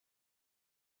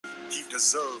He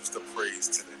deserves the praise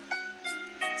today.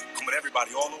 Come on,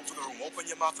 everybody, all over the room, open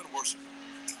your mouth and worship.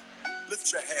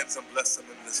 Lift your hands and bless him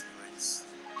in this place.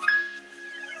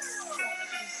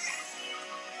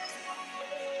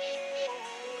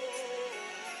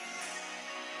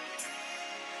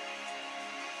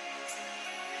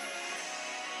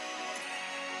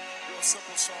 Real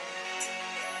simple song.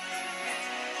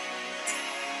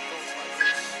 Goes like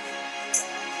this.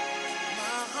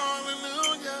 My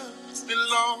hallelujah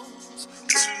belongs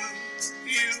to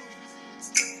you.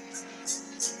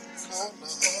 Oh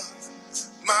Lord.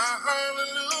 My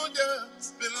hallelujah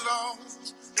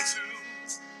belongs to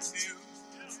you.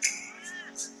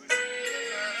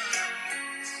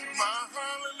 My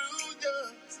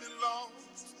hallelujah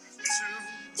belongs to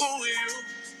you.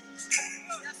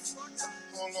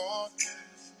 Oh Lord,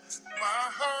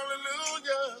 my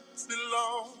hallelujah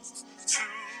belongs to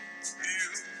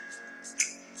you.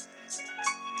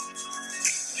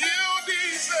 You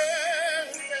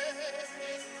deserve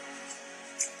it.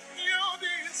 You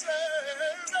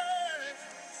deserve it.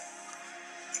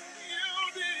 You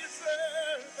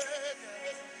deserve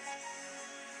it.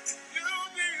 You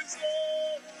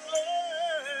deserve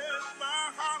it.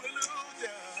 My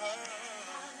hallelujah.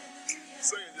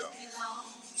 Sing it, y'all.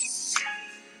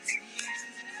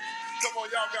 Come on,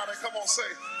 y'all got it. Come on, say,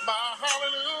 my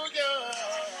hallelujah.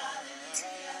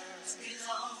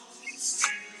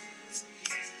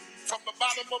 From the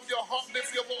bottom of your heart,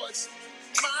 lift your voice.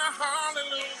 My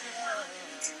hallelujah.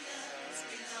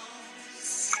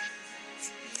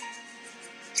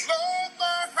 Lord,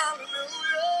 my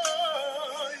hallelujah.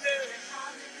 Yeah.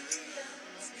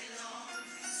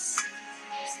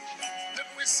 Then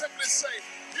we simply say,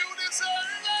 you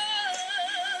deserve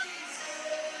it.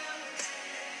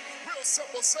 Real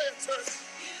simple, say it, church.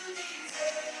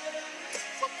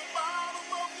 From the bottom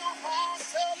of your heart,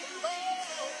 tell the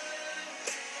Lord,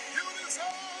 you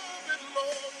deserve it,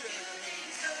 Lord. Yeah.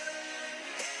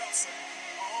 Now say,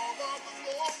 all of the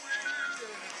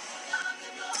glory.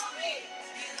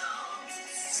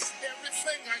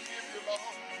 Everything I give you,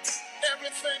 Lord.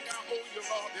 Everything I owe you,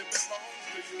 Lord, it belongs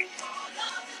to you. All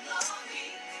of the glory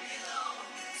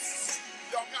belongs.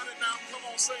 Y'all got it now? Come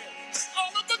on, say it.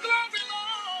 All of the glory,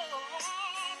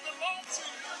 Lord, belongs to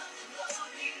you. All of the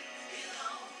glory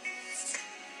belongs.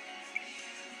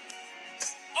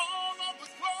 All of the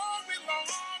glory,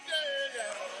 Lord,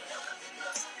 yeah. All of the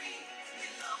glory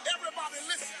belongs. Everybody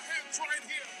lift your hands right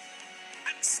here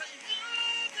and say, you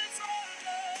deserve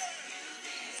it.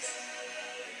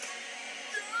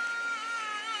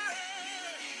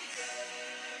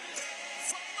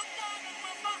 From the bottom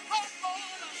of my heart,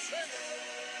 Lord, I say,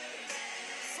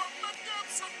 from the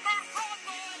depths of my heart,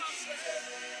 Lord, I say,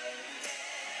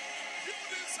 you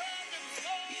deserve it,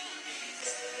 Lord.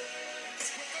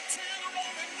 With a tear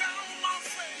rolling down my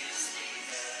face,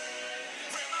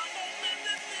 when I'm on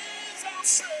bended knees, I'll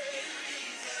say,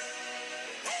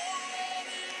 oh, Lord,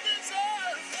 you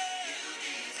deserve it.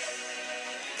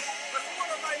 But what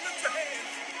am I? Lift your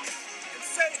hands and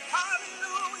say,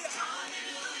 hallelujah,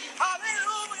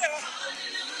 hallelujah,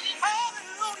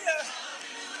 hallelujah,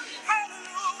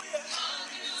 hallelujah.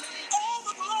 All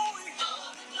the glory,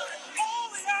 all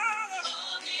the honor,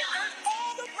 and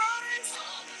all the praise.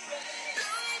 You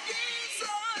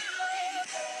deserve it.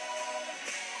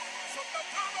 From the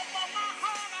bottom of my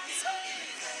heart, I say,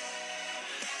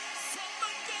 from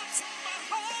the depths of my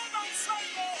heart, I say,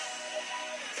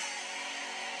 Lord,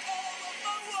 all of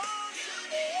my worship,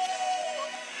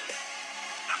 Lord,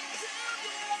 I give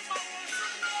you all my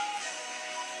worship, Lord.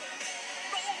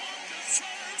 No one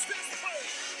deserves this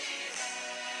praise.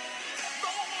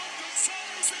 No one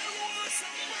deserves this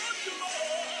worship but you,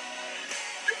 Lord.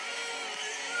 You.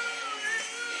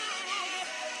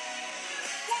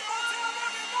 One more time,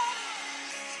 everybody.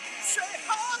 Say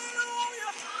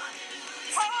hallelujah.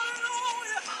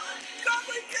 Hallelujah. God,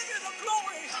 we give you the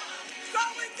glory.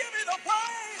 God, we give you the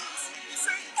praise.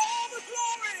 Say all the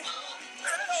glory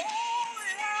and all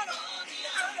the honor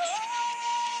and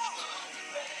all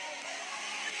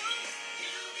you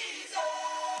deserve.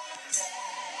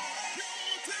 You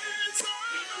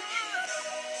deserve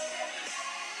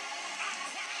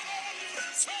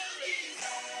it.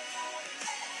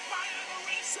 My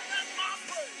adoration and my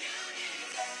praise.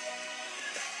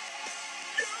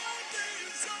 You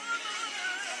deserve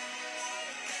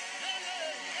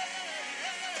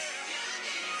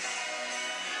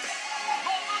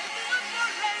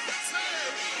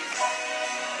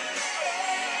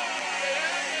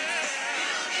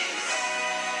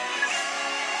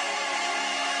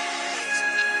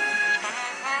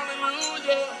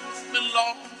hallelujah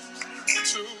belongs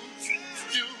to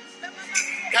you.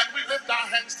 Can we lift our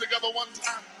hands together one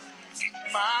time?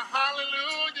 My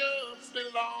hallelujah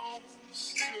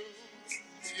belongs to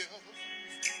you.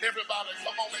 Everybody,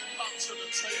 come on and concert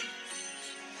and say,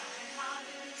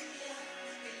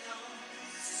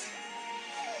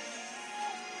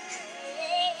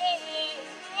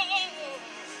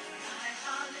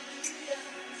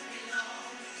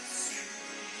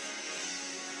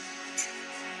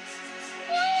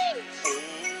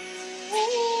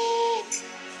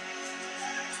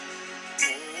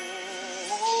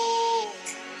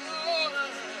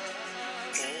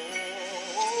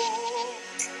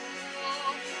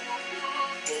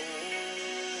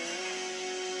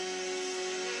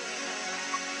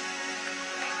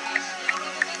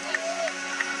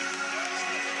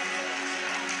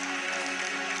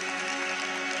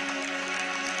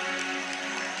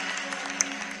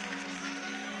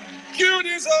 you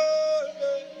deserve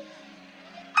it.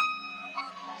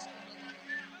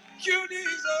 You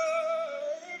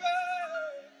deserve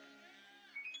it.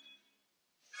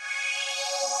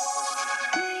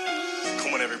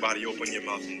 Come on, everybody, open your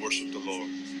mouth and worship the Lord.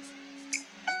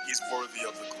 He's worthy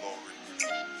of the glory.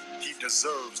 He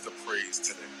deserves the praise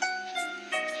today.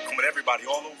 Come on, everybody,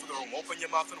 all over the room, open your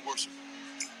mouth and worship.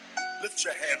 Lift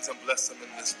your hands and bless him in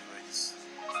this place.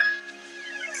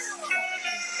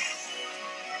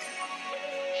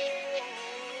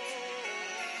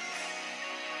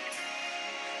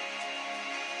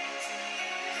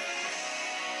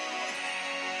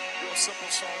 Real simple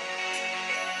song.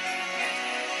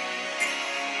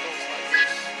 Goes like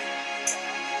this.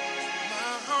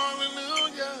 My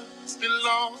hallelujah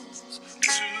belongs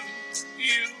to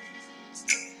you,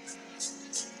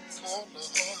 oh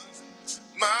Lord.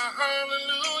 My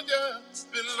hallelujah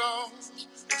belongs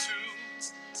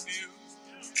to you.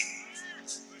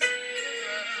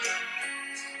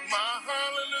 My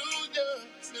hallelujah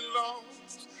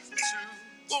belongs to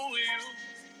you,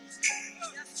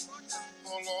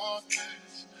 oh Lord.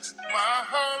 Yes. My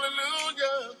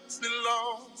hallelujah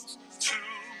belongs to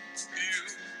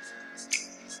you.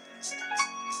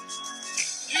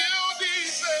 You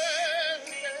deserve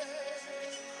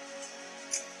it.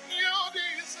 You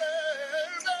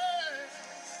deserve it.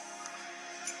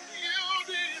 You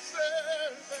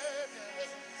deserve it.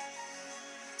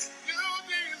 You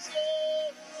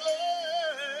deserve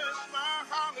it. My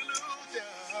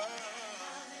hallelujah.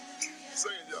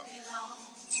 Sing it, y'all.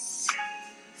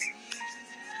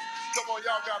 Come on,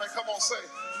 y'all got it. Come on, say,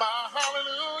 my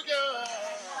hallelujah.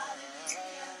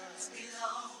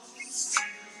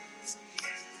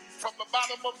 From the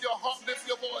bottom of your heart, lift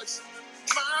your voice.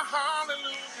 My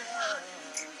hallelujah.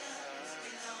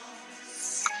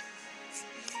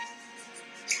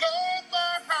 Lord,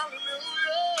 my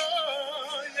hallelujah.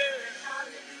 Yeah.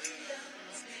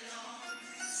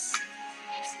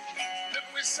 Then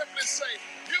we simply say,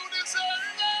 you deserve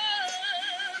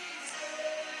it.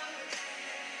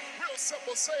 Real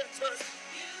simple, say it, church.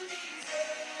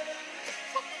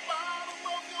 From the bottom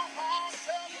of your heart,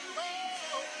 tell the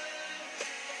Lord,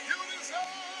 you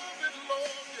deserve it,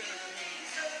 Lord. Yeah.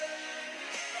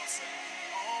 Now say,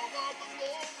 all of the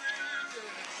glory,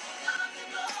 yeah.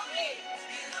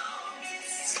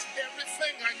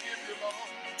 Everything I give you,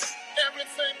 Lord.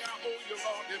 Everything I owe you,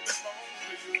 Lord, it belongs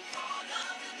to you.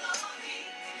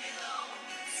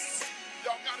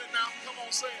 Y'all got it now? Come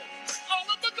on, say it. All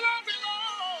of the glory,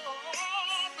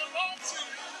 Lord, belongs to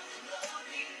you.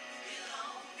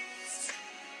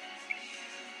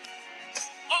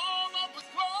 All of the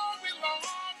glory,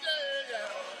 Lord, yeah,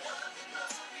 yeah.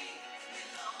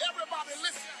 Everybody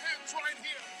lift your hands right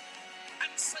here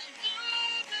and say,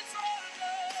 you deserve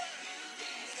it.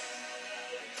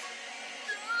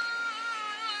 Yeah.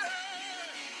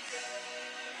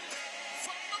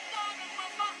 From the bottom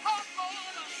of my heart,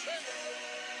 Lord, I say,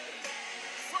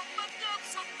 from the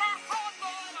depths of my heart,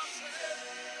 Lord, I say,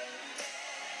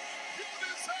 you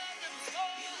deserve it,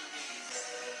 Lord.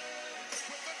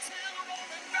 With a tear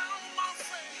rolling down my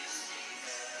face,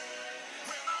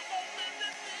 when I'm on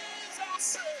bended knees, I'll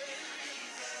say,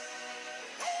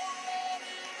 oh Lord,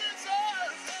 you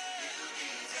deserve it.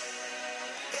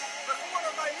 Now, come on,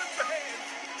 everybody, lift your hands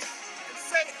and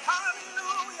say,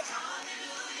 hallelujah,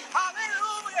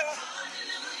 hallelujah,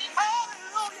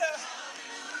 hallelujah,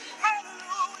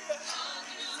 hallelujah.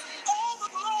 All the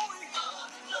glory,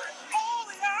 all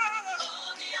the honor,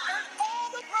 and all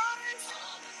the praise,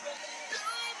 you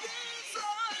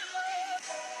deserve it.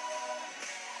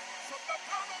 From the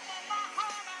bottom of my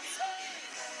heart, I say,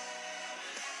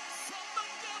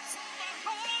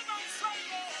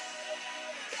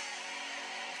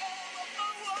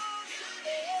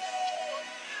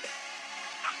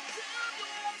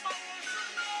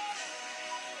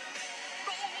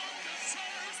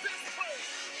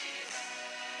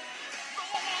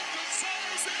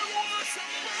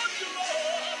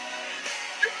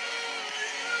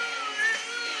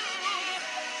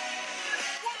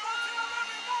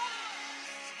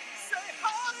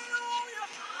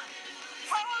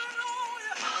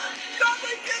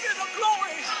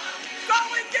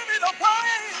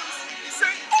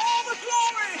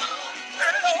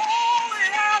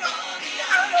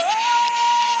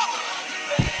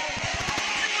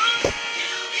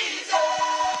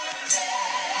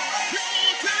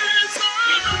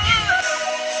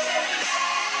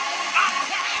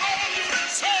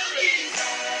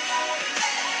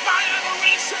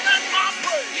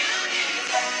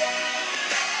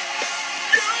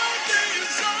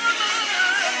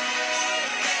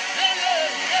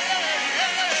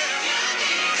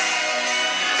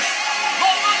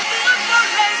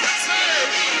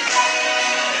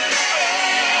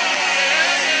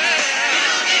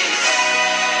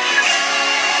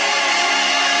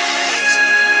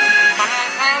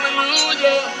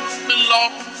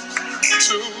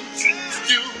 to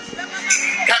you.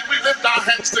 Can we lift our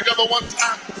hands together one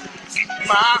time?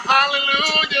 My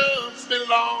hallelujah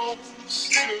belongs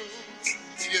to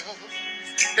you.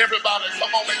 Everybody,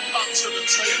 come on and concert and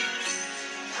say it.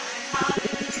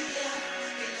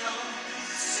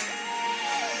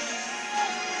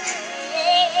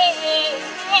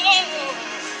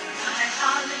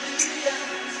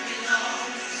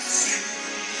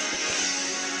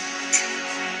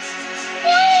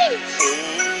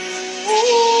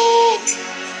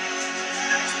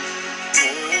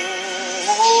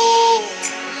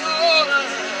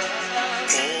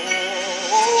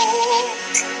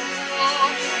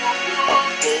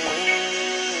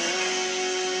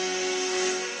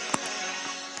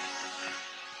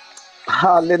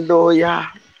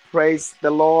 Hallelujah. Praise the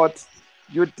Lord.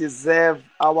 You deserve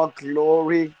our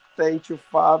glory. Thank you,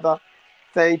 Father.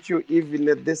 Thank you even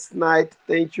at this night.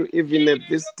 Thank you even at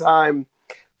this time.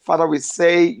 Father, we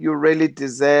say you really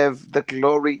deserve the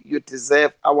glory. You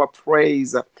deserve our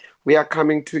praise. We are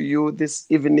coming to you this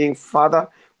evening, Father.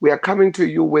 We are coming to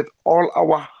you with all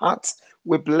our hearts.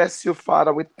 We bless you,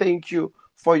 Father. We thank you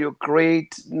for your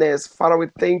greatness. Father, we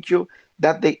thank you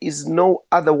that there is no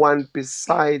other one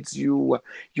besides you.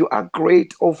 You are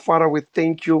great, oh Father. We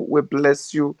thank you. We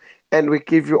bless you. And we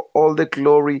give you all the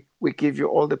glory. We give you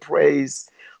all the praise.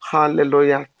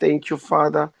 Hallelujah. Thank you,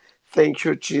 Father. Thank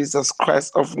you, Jesus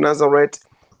Christ of Nazareth.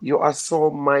 You are so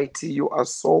mighty. You are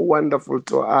so wonderful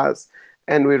to us.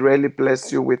 And we really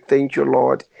bless you. We thank you,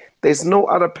 Lord. There's no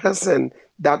other person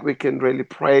that we can really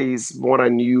praise more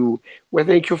than you. We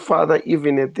thank you, Father,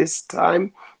 even at this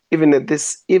time, even at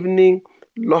this evening.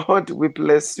 Lord, we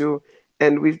bless you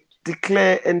and we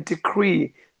declare and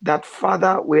decree that,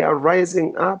 Father, we are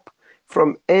rising up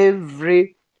from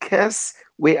every curse.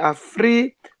 We are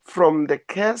free from the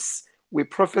curse. We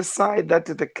prophesy that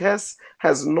the curse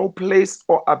has no place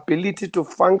or ability to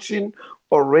function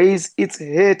or raise its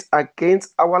head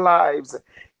against our lives.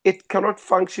 It cannot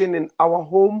function in our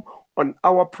home, on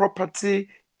our property,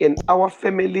 in our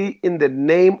family, in the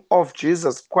name of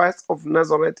Jesus Christ of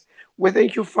Nazareth. We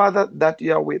thank you, Father, that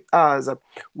you are with us.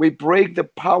 We break the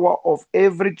power of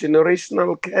every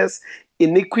generational curse,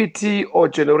 iniquity, or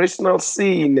generational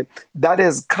sin that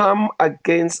has come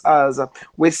against us.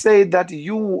 We say that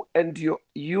you,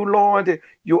 Lord,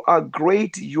 you are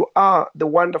great. You are the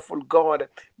wonderful God,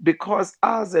 because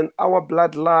us and our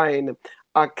bloodline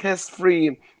are curse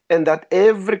free, and that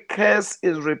every curse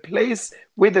is replaced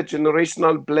with the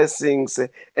generational blessings.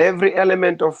 Every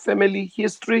element of family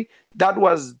history that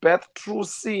was birthed through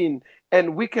sin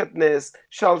and wickedness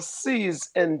shall cease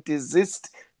and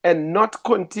desist and not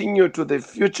continue to the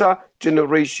future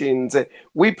generations.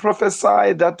 We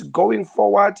prophesy that going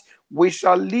forward, we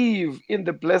shall live in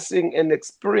the blessing and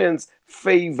experience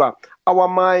favor. Our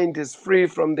mind is free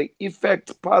from the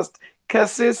effect past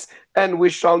curses, and we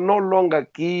shall no longer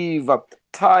give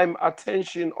time,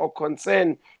 attention, or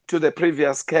concern to the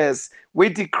previous curse. We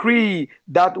decree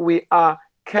that we are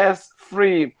curse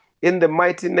free in the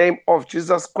mighty name of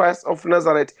Jesus Christ of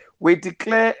Nazareth. We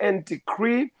declare and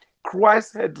decree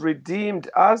Christ had redeemed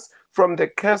us from the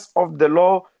curse of the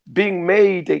law, being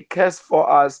made a curse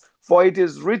for us. For it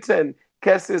is written,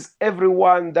 curses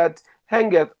everyone that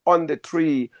hangeth on the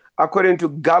tree, according to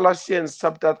Galatians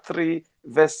chapter 3,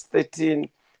 verse 13.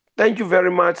 Thank you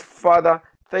very much, Father.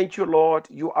 Thank you, Lord.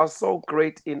 You are so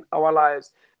great in our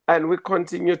lives. And we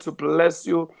continue to bless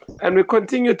you. And we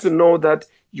continue to know that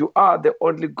you are the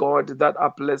only God that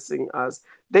are blessing us.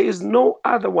 There is no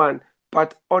other one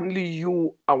but only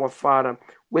you, our Father.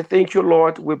 We thank you,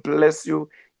 Lord. We bless you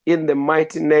in the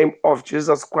mighty name of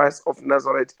Jesus Christ of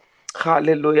Nazareth.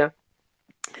 Hallelujah.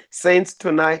 Saints,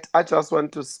 tonight I just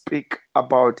want to speak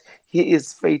about He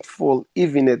is faithful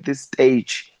even at this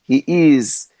stage. He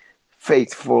is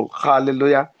faithful.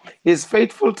 Hallelujah. He's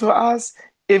faithful to us,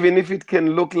 even if it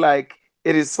can look like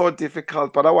it is so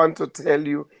difficult. But I want to tell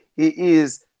you, He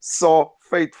is so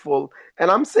faithful.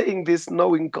 And I'm saying this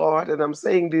knowing God, and I'm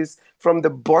saying this from the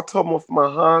bottom of my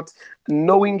heart,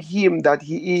 knowing Him that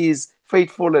He is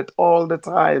faithful at all the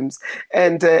times.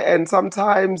 And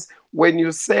sometimes when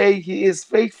you say He is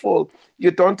faithful,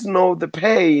 you don't know the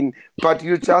pain, but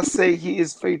you just say He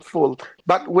is faithful.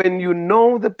 But when you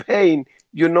know the pain,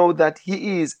 you know that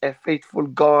He is a faithful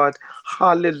God.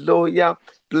 Hallelujah.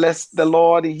 Bless the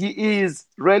Lord. He is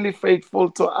really faithful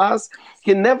to us.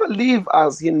 He never leave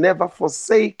us. He never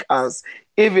forsake us.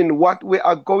 Even what we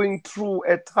are going through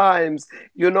at times,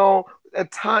 you know,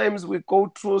 at times we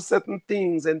go through certain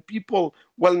things and people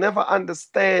will never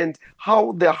understand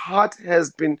how the heart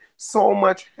has been so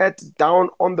much hurt down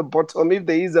on the bottom, if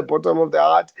there is a bottom of the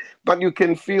heart, but you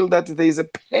can feel that there is a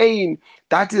pain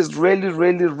that is really,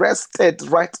 really rested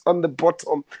right on the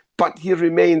bottom. But he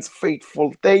remains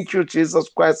faithful. Thank you, Jesus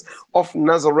Christ of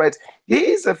Nazareth. He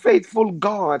is a faithful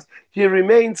God. He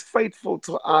remains faithful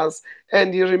to us,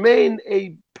 and he remains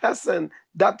a person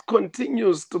that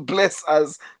continues to bless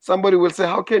us. Somebody will say,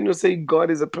 how can you say God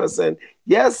is a person?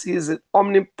 Yes, he is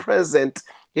omnipresent.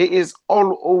 He is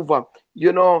all over.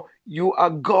 You know, you are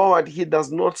God. He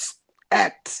does not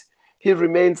act. He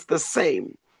remains the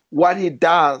same. What he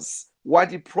does, what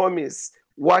he promised,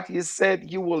 what he said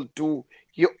he will do,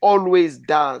 he always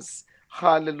does.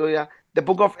 Hallelujah. The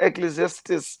book of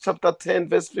Ecclesiastes, chapter 10,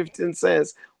 verse 15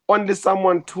 says, only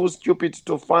someone too stupid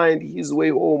to find his way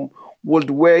home would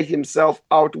wear himself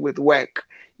out with work.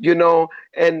 You know,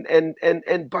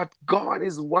 but God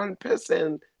is one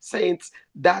person, saints,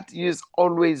 that is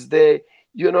always there.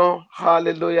 You know,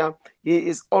 hallelujah. He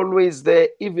is always there,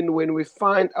 even when we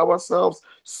find ourselves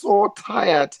so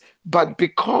tired. But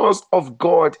because of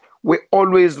God, we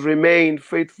always remain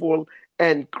faithful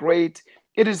and great.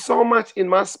 It is so much in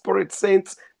my spirit,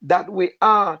 saints, that we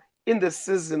are in the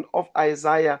season of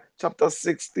Isaiah chapter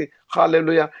 60.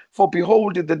 Hallelujah. For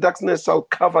behold, the darkness shall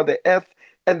cover the earth,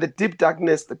 and the deep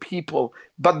darkness the people.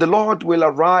 But the Lord will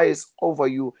arise over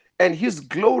you, and his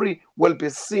glory will be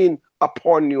seen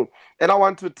upon you. And I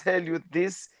want to tell you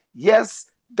this,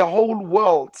 yes, the whole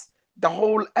world, the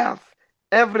whole earth,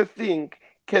 everything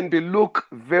can be look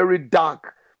very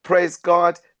dark. Praise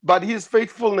God. But his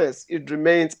faithfulness, it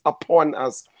remains upon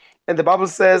us. And the Bible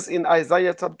says in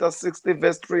Isaiah chapter 60,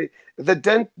 verse 3,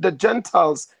 the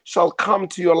Gentiles shall come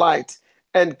to your light,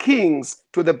 and kings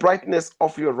to the brightness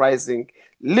of your rising.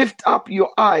 Lift up your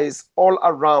eyes all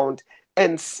around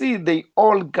and see they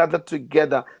all gather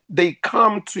together. They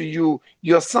come to you.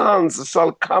 Your sons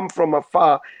shall come from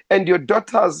afar, and your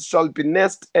daughters shall be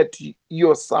nest at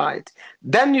your side.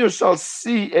 Then you shall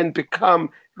see and become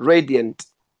radiant,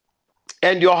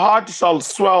 and your heart shall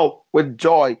swell with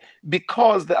joy,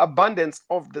 because the abundance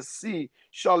of the sea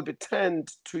shall be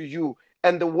turned to you,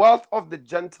 and the wealth of the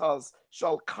Gentiles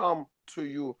shall come to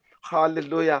you.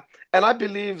 Hallelujah. And I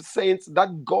believe, saints,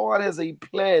 that God has a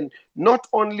plan not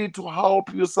only to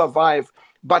help you survive,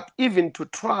 but even to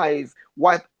thrive.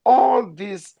 While all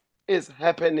this is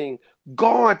happening,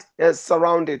 God has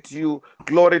surrounded you.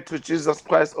 Glory to Jesus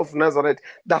Christ of Nazareth.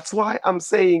 That's why I'm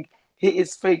saying he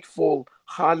is faithful.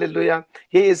 Hallelujah.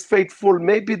 He is faithful.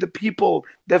 Maybe the people,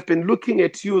 they've been looking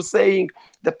at you saying,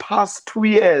 the past 2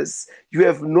 years, you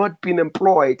have not been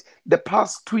employed. The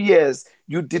past 2 years,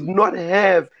 you did not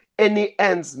have any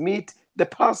ends meet. The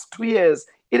past 2 years,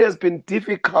 it has been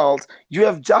difficult. You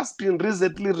have just been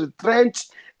recently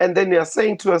retrenched, and then you're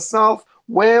saying to yourself,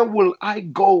 where will I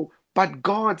go? But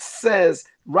God says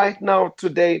right now,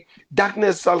 today,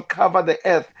 darkness shall cover the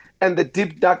earth, and the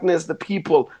deep darkness the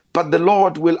people, but the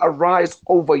Lord will arise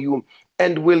over you,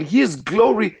 and will his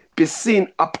glory be seen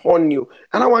upon you.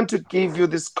 And I want to give you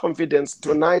this confidence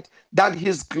tonight that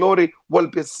his glory will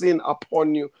be seen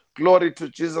upon you. Glory to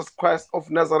Jesus Christ of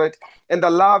Nazareth. And I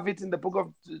love it in the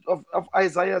book of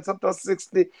Isaiah chapter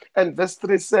 60 and verse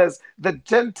 3 says, the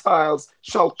Gentiles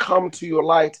shall come to your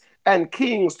light, and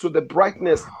kings to the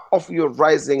brightness of your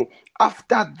rising.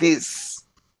 After this,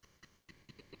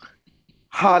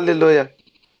 hallelujah,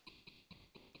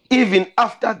 even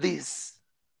after this,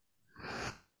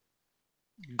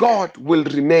 God will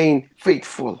remain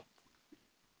faithful.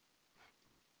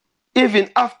 Even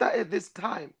after at this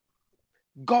time,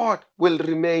 God will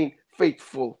remain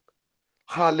faithful.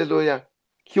 Hallelujah.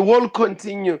 He will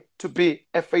continue to be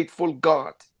a faithful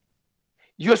God.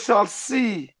 You shall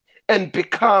see and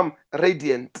become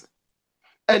radiant,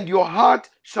 and your heart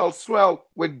shall swell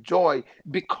with joy,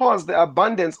 because the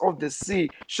abundance of the sea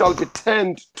shall be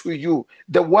turned to you.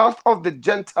 The wealth of the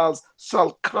Gentiles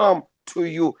shall come to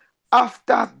you.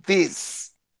 After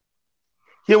this,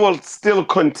 he will still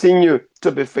continue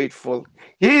to be faithful.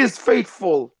 He is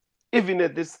faithful even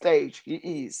at this stage. He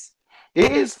is. He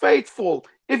is faithful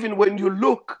even when you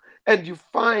look and you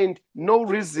find no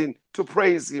reason to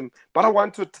praise him. But I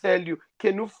want to tell you,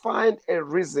 can you find a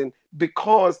reason?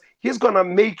 Because he's going to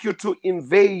make you to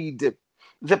invade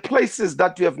the places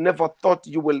that you have never thought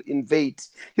you will invade.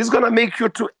 He's going to make you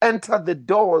to enter the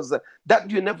doors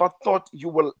that you never thought you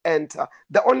will enter.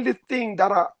 The only thing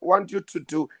that I want you to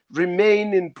do,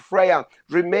 remain in prayer,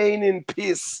 remain in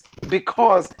peace,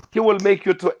 because he will make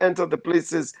you to enter the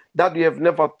places that you have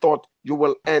never thought you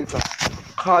will enter.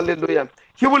 Hallelujah.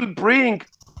 He will bring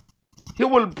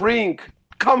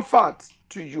comfort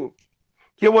to you.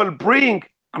 He will bring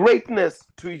greatness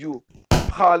to you.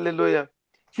 Hallelujah.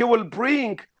 He will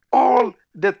bring all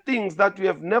the things that you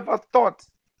have never thought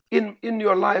in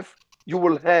your life you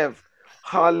will have.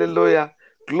 Hallelujah.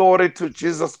 Glory to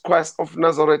Jesus Christ of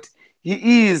Nazareth.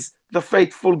 He is the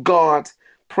faithful God.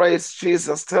 Praise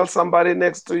Jesus. Tell somebody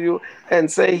next to you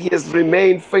and say, He has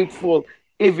remained faithful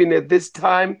even at this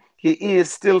time. He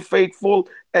is still faithful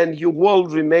and He will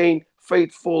remain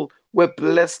faithful. We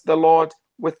bless the Lord.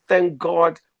 We thank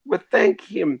God. We thank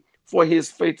Him for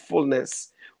His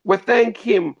faithfulness. We thank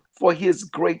Him for His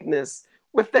greatness.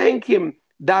 We thank Him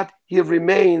that He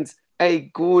remains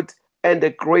a good and a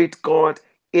great God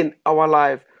in our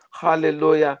life.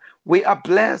 Hallelujah. We are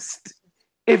blessed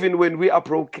even when we are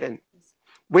broken.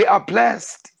 We are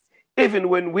blessed even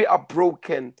when we are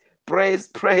broken. Praise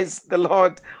the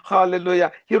Lord.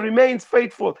 Hallelujah. He remains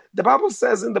faithful. The Bible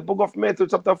says in the book of Matthew,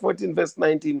 chapter 14, verse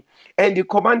 19, and He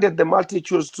commanded the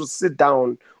multitudes to sit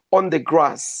down on the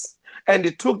grass. And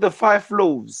He took the 5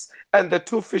 loaves and the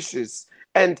 2 fishes,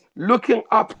 and looking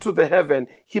up to the heaven,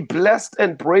 He blessed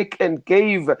and broke and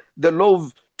gave the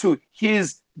loaf to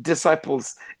His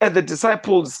disciples, and the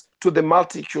disciples to the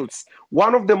multitudes.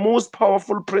 One of the most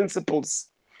powerful principles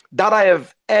that I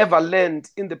have ever learned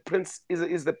in the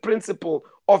is the principle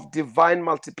of divine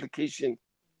multiplication.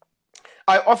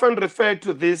 I often refer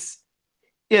to this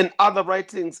in other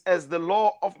writings as the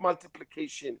law of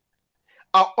multiplication.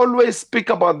 I always speak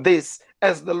about this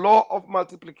as the law of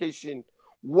multiplication,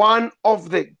 one of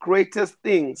the greatest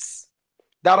things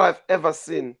that I've ever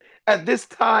seen. At this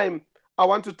time, I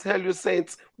want to tell you,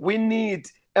 saints, we need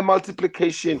a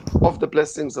multiplication of the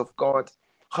blessings of God.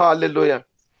 Hallelujah.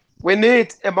 We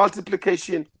need a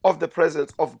multiplication of the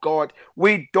presence of God.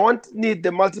 We don't need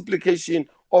the multiplication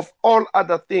of all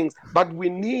other things, but we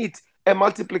need a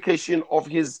multiplication of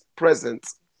His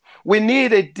presence. We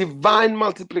need a divine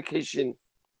multiplication.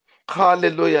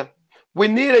 Hallelujah. We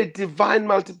need a divine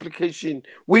multiplication.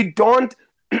 We don't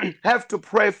have to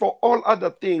pray for all other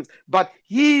things, but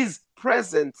His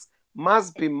presence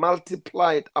must be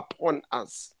multiplied upon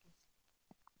us.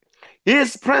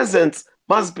 His presence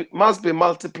must be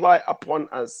multiplied upon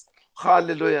us.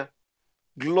 Hallelujah.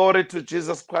 Glory to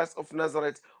Jesus Christ of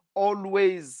Nazareth.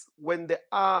 Always when there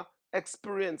are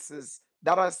experiences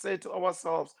that I say to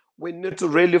ourselves, we need to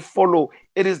really follow.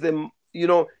 It is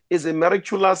is a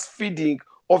miraculous feeding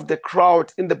of the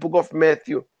crowd in the book of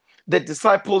Matthew. The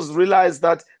disciples realized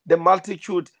that the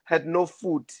multitude had no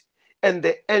food, and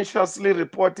they anxiously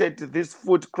reported this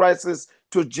food crisis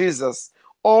to Jesus.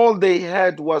 All they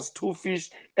had was 2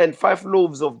 fish and 5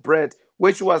 loaves of bread,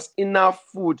 which was enough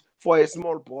food for a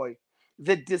small boy.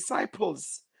 The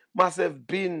disciples must have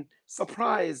been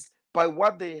surprised by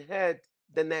what they had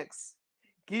the next.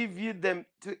 Give ye them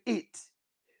to eat.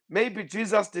 Maybe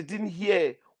Jesus didn't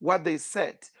hear what they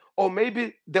said, or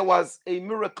maybe there was a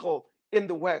miracle in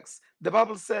the works. The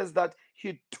Bible says that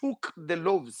He took the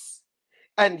loaves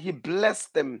and He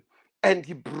blessed them and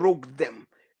He broke them.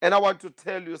 And I want to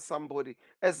tell you, somebody,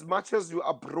 as much as you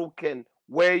are broken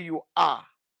where you are,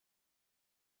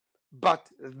 but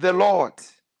the Lord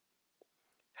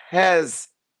has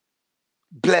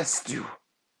blessed you.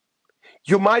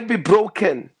 You might be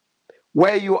broken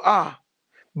where you are,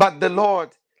 but the Lord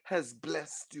has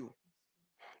blessed you.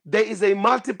 There is a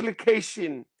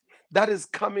multiplication that is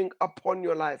coming upon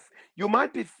your life. You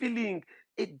might be feeling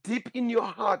it deep in your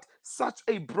heart, such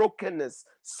a brokenness,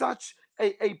 such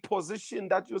a position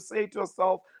that you say to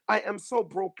yourself, I am so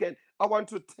broken. I want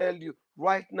to tell you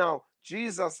right now,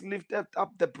 Jesus lifted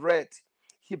up the bread,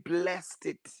 He blessed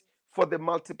it for the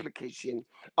multiplication.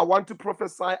 I want to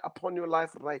prophesy upon your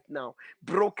life right now.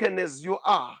 Broken as you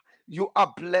are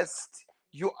blessed.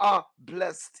 You are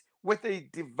blessed with a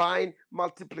divine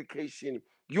multiplication.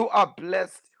 You are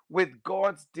blessed with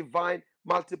God's divine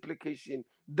multiplication.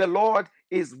 The Lord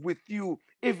is with you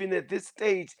even at this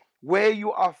stage where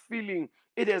you are feeling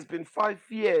it has been 5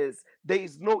 years, there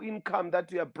is no income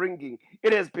that you are bringing.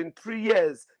 It has been 3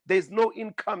 years, there is no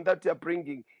income that you are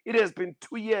bringing. It has been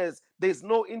 2 years, there is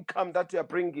no income that you are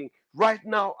bringing. Right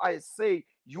now, I say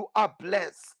you are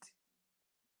blessed.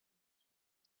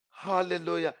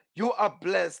 Hallelujah. You are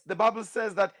blessed. The Bible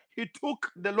says that He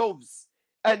took the loaves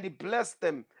and He blessed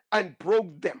them and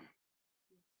broke them.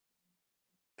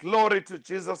 Glory to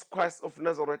Jesus Christ of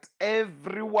Nazareth.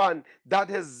 Everyone that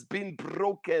has been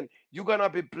broken, you're going to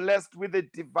be blessed with the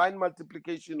divine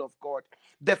multiplication of God.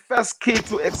 The first key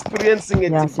to experiencing a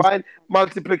Yes, divine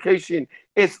multiplication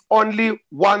is only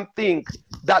one thing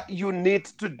that you need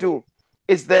to do,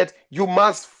 is that you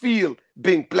must feel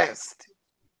being blessed.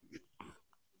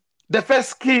 The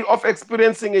first key of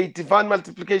experiencing a divine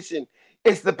multiplication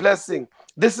It's the blessing.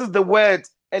 This is the word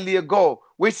eliago,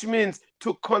 which means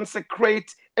to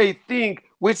consecrate a thing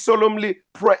with solemnly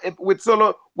pray, with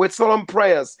solemn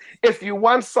prayers. If you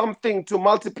want something to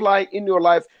multiply in your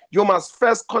life, you must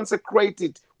first consecrate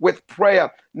it with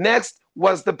prayer. Next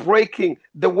was the breaking.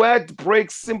 The word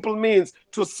break simple means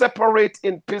to separate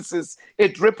in pieces.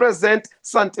 It represents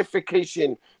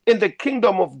sanctification. In the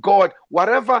kingdom of God,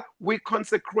 whatever we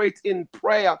consecrate in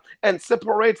prayer and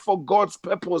separate for God's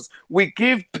purpose, we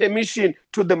give permission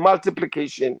to the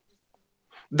multiplication.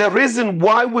 The reason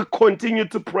why we continue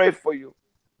to pray for you,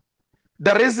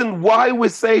 the reason why we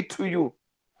say to you,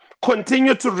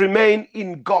 continue to remain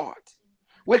in God.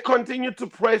 We continue to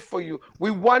pray for you.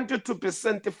 We want you to be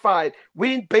sanctified.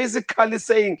 We basically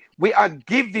saying we are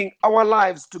giving our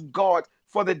lives to God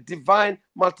for the divine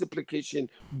multiplication.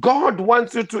 God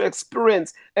wants you to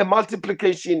experience a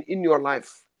multiplication in your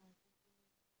life.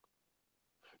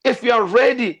 If you are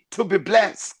ready to be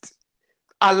blessed,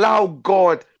 allow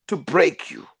God to break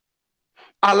you.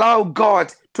 Allow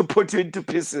God to put you into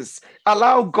pieces.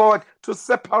 Allow God to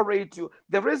separate you.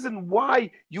 The reason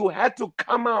why you had to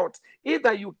come out,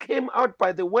 either you came out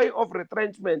by the way of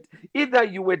retrenchment, either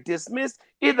you were dismissed,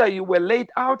 either you were laid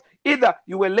out, either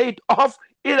you were laid off,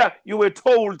 either you were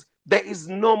told there is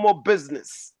no more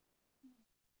business.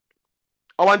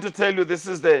 I want to tell you, this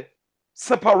is the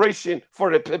separation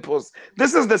for a purpose.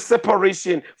 This is the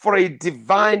separation for a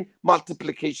divine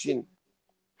multiplication.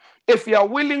 If you are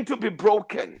willing to be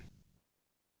broken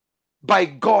by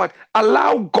God,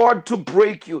 allow God to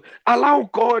break you. Allow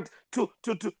God to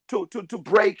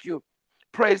break you.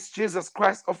 Praise Jesus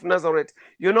Christ of Nazareth.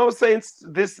 You know, saints,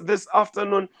 this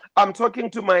afternoon, I'm talking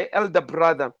to my elder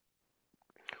brother.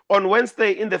 On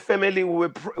Wednesday in the family, we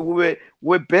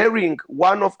were burying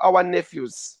one of our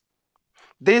nephews.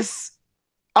 This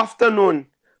afternoon,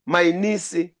 my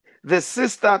niece, the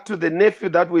sister to the nephew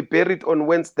that we buried on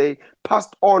Wednesday,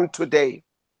 passed on today.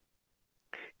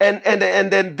 And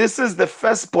then this is the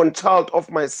firstborn child of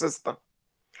my sister.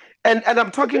 And I'm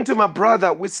talking to my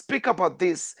brother. We speak about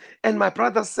this. And my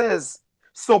brother says,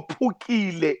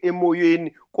 sophukile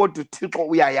emoyeni kodwa uThixo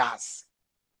uyayazi.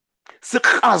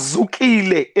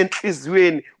 Sikhazukile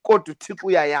enhlizweni kodwa uThixo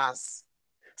uyayazi.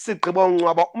 Sigqiba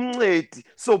ungcwaba umncedi,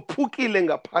 sophukile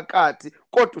ngaphakathi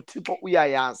kodwa uThixo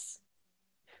uyayazi.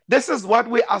 This is what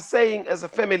we are saying as a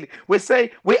family. We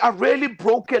say we are really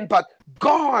broken, but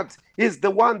God is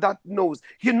the one that knows.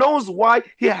 He knows why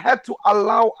He had to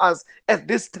allow us at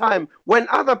this time when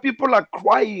other people are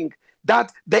crying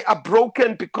that they are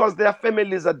broken because their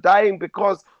families are dying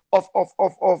because of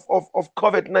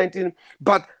COVID-19.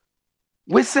 But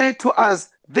we say to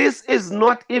us, this is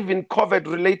not even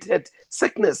COVID-related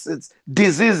sicknesses,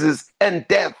 diseases, and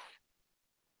death.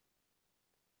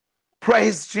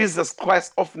 Praise Jesus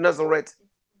Christ of Nazareth.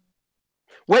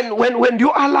 When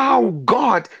you allow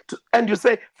God to, and you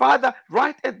say, Father,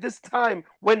 right at this time,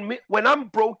 when I'm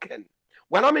broken,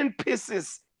 when I'm in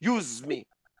pieces, use me.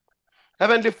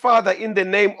 Heavenly Father, in the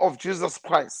name of Jesus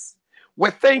Christ,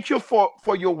 we thank you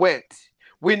for your word.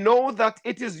 We know that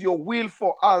it is your will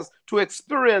for us to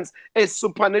experience a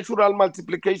supernatural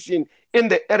multiplication in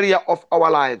the area of our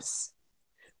lives.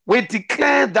 We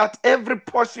declare that every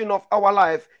portion of our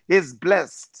life is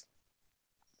blessed.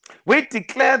 We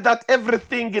declare that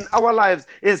everything in our lives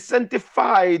is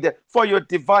sanctified for your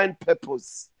divine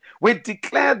purpose. We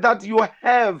declare that you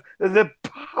have the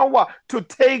power to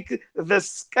take the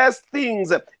scarce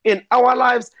things in our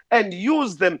lives and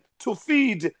use them to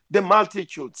feed the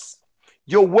multitudes.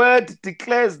 Your word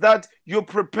declares that you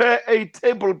prepare a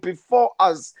table before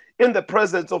us in the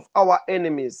presence of our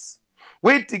enemies.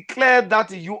 We declare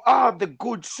that you are the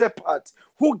good shepherd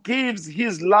who gives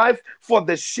his life for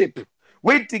the sheep.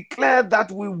 We declare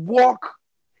that we walk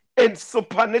in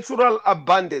supernatural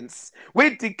abundance.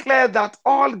 We declare that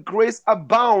all grace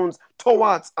abounds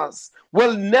towards us.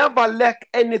 We'll never lack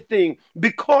anything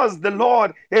because the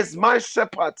Lord is my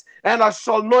shepherd and I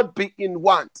shall not be in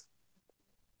want.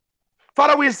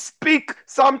 Father, we speak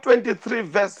Psalm 23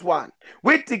 verse 1.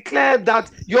 We declare that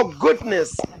your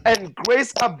goodness and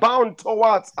grace abound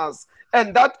towards us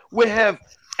and that we have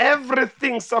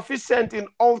everything sufficient in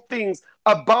all things,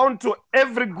 abound to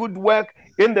every good work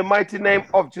in the mighty name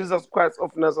of Jesus Christ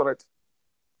of Nazareth.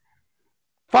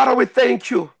 Father, we thank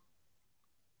you.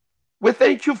 We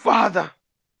thank you, Father,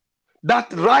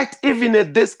 that right even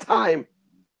at this time,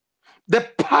 the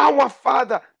power,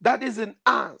 Father, that is in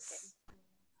us,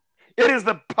 it is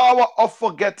the power of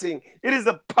forgetting. It is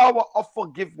the power of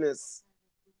forgiveness.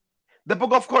 The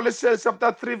book of Colossians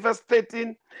chapter 3 verse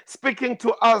 13, speaking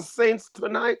to us saints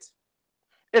tonight,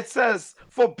 It says,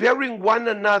 forbearing one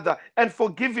another and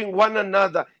forgiving one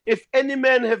another. If any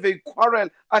man have a quarrel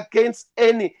against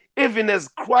any, even as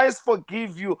Christ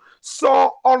forgive you,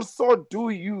 so also do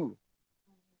you.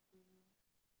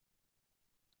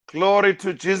 Glory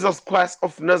to Jesus Christ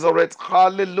of Nazareth.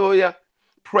 Hallelujah.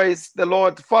 Praise the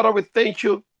Lord. Father, we thank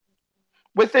you.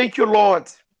 We thank you, Lord.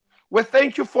 We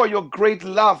thank you for your great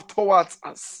love towards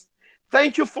us.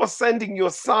 Thank you for sending your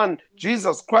Son,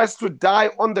 Jesus Christ, to die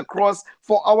on the cross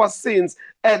for our sins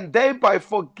and thereby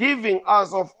forgiving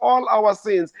us of all our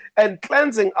sins and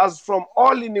cleansing us from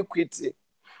all iniquity.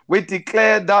 We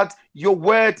declare that your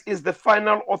word is the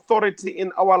final authority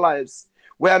in our lives.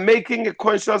 We are making a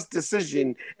conscious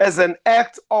decision as an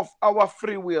act of our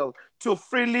free will to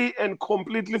freely and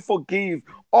completely forgive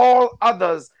all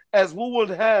others as we would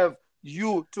have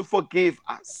you to forgive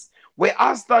us. We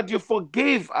ask that you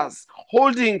forgive us,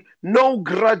 holding no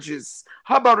grudges,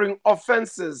 harboring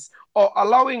offenses, or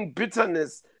allowing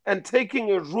bitterness and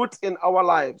taking a root in our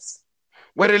lives.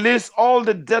 We release all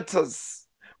the debtors.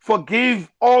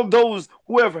 Forgive all those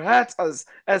who have hurt us,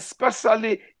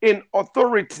 especially in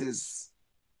authorities.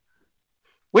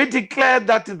 We declare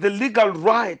that the legal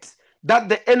right that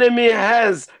the enemy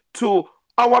has to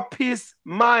our peace,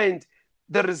 mind,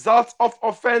 the results of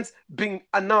offense being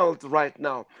annulled right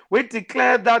now. We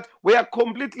declare that we are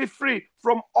completely free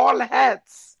from all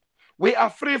hurts. We are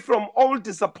free from all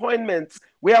disappointments.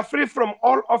 We are free from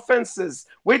all offenses.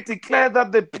 We declare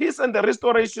that the peace and the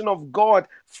restoration of God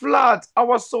flood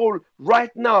our soul right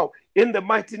now in the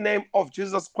mighty name of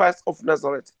Jesus Christ of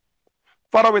Nazareth.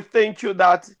 Father, we thank you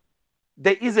that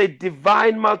there is a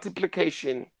divine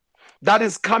multiplication that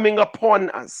is coming upon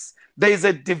us. There is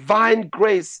a divine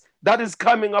grace that is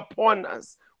coming upon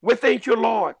us. We thank you,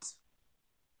 Lord,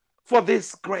 for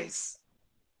this grace.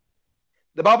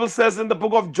 The Bible says in the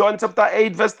book of John, chapter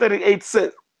 8, verse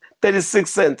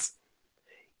 36 cents,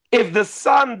 if the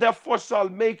Son therefore shall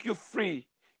make you free,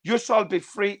 you shall be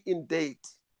free indeed.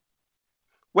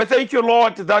 We thank you,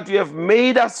 Lord, that you have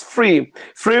made us free,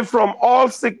 free from all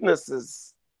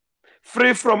sicknesses,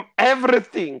 free from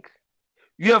everything.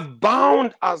 You have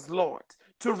bound us, Lord,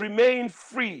 to remain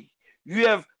free. You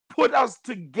have put us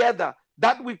together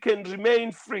that we can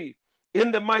remain free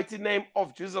in the mighty name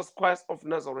of Jesus Christ of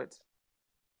Nazareth.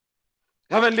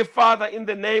 Heavenly Father, in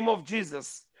the name of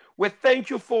Jesus, we thank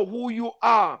you for who you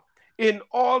are in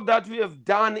all that we have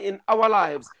done in our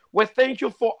lives. We thank you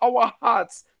for our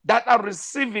hearts that are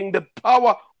receiving the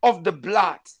power of the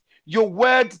blood. Your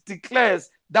word declares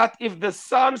that if the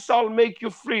Son shall make you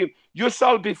free, you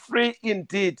shall be free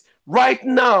indeed. Right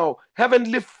now,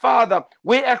 Heavenly Father,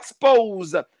 we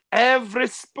expose every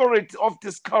spirit of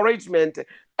discouragement,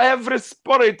 every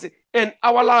spirit in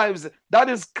our lives that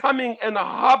is coming and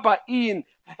harbor in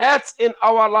hurts in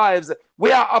our lives.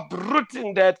 We are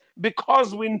uprooting that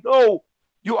because we know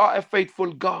you are a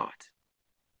faithful God.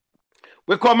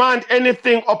 We command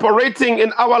anything operating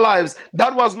in our lives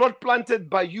that was not planted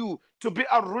by you to be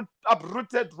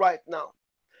uprooted right now.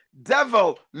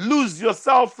 Devil, lose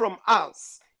yourself from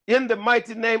us in the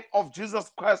mighty name of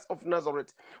Jesus Christ of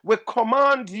Nazareth. We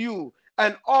command you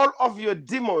and all of your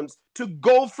demons to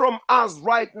go from us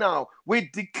right now. We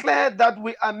declare that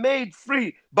we are made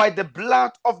free by the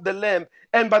blood of the Lamb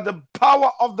and by the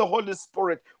power of the Holy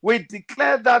Spirit. We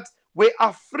declare that we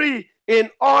are free in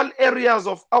all areas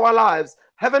of our lives.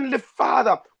 Heavenly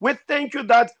Father, we thank you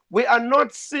that we are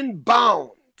not sin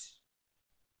bound.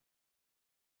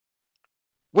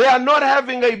 We are not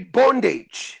having a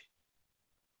bondage.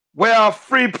 We are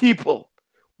free people.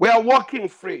 We are walking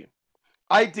free.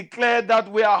 I declare that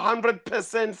we are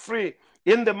 100% free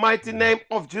in the mighty name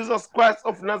of Jesus Christ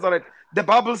of Nazareth. The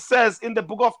Bible says in the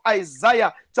book of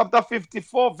Isaiah, chapter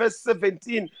 54, verse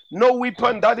 17, no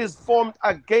weapon that is formed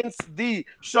against thee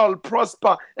shall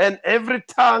prosper, and every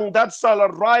tongue that shall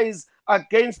arise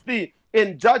against thee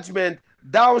in judgment,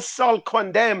 thou shalt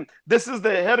condemn. This is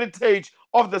the heritage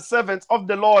of the servants of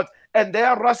the Lord, and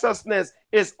their righteousness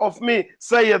is of me,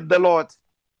 saith the Lord.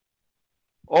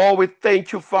 Oh, we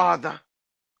thank you, Father.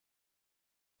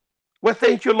 We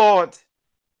thank you, Lord,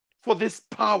 for this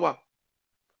power.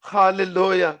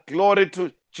 Hallelujah. Glory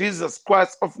to Jesus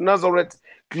Christ of Nazareth.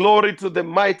 Glory to the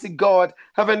mighty God.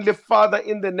 Heavenly Father,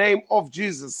 in the name of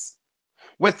Jesus,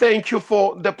 we thank you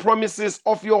for the promises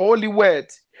of your holy word.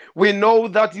 We know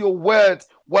that your word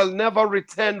will never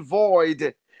return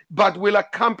void, but will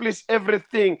accomplish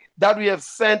everything that we have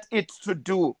sent it to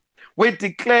do. We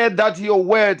declare that your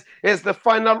word is the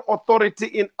final authority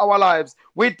in our lives.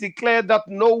 We declare that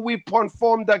no weapon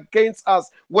formed against us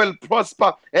will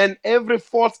prosper, and every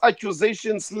false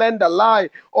accusation, slander, lie,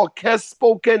 or curse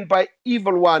spoken by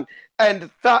evil one, and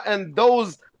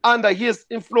those under his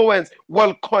influence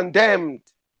will condemned.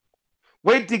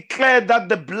 We declare that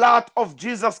the blood of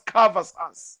Jesus covers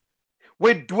us.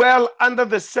 We dwell under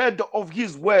the shadow of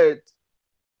his word.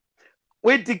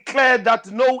 We declare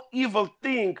that no evil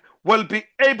thing will be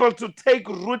able to take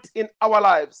root in our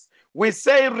lives. We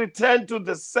say, return to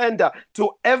the sender, to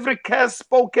every curse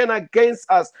spoken against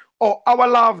us or our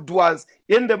loved ones,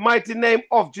 in the mighty name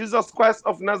of Jesus Christ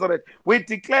of Nazareth. We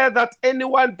declare that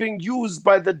anyone being used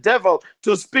by the devil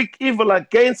to speak evil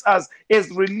against us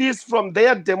is released from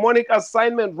their demonic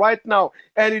assignment right now,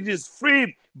 and it is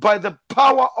free by the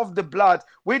power of the blood.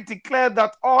 We declare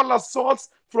that all assaults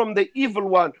from the evil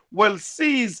one will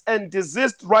cease and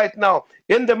desist right now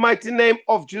in the mighty name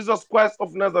of Jesus Christ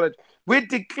of Nazareth. We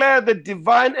declare the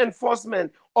divine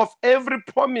enforcement of every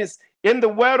promise in the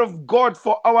word of God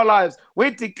for our lives. We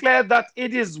declare that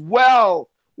it is well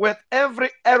with every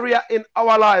area in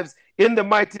our lives in the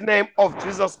mighty name of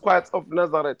Jesus Christ of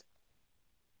Nazareth.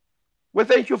 We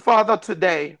thank you, Father,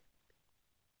 today.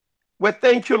 We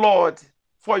thank you, Lord,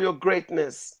 for your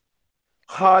greatness.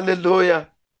 Hallelujah.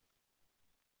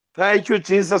 Thank you,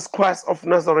 Jesus Christ of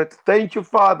Nazareth. Thank you,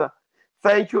 Father.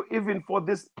 Thank you even for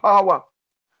this power,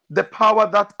 the power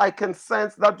that I can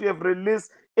sense that you have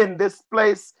released in this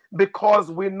place, because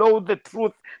we know the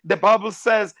truth. The Bible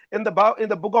says in the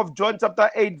book of John chapter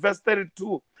 8 verse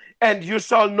 32, and you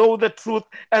shall know the truth,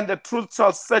 and the truth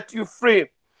shall set you free.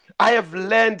 I have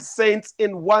learned, saints,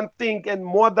 in one thing and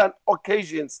more than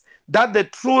occasions, that the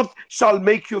truth shall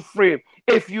make you free.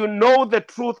 If you know the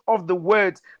truth of the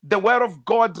word of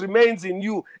God remains in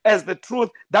you as the truth.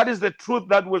 That is the truth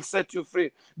that will set you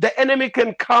free. The enemy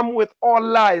can come with all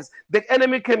lies. The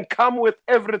enemy can come with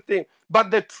everything, but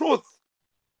the truth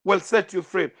will set you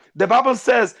free. The Bible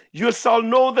says, you shall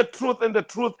know the truth, and the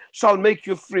truth shall make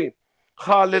you free.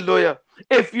 Hallelujah.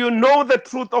 If you know the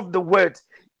truth of the word,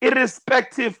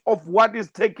 irrespective of what is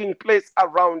taking place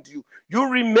around you, you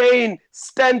remain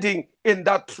standing in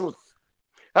that truth.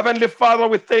 Heavenly Father,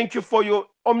 we thank you for your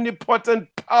omnipotent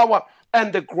power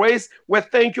and the grace. We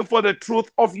thank you for the truth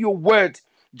of your word.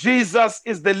 Jesus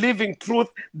is the living truth,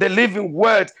 the living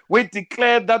word. We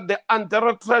declare that the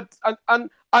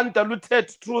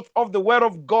undiluted truth of the word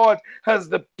of God has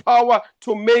the power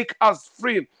to make us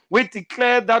free. We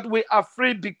declare that we are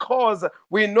free because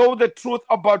we know the truth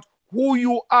about who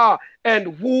you are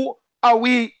and who are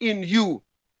we in you.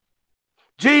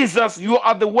 Jesus, you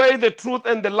are the way, the truth,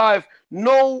 and the life.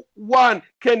 No one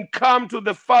can come to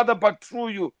the Father but through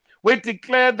you. We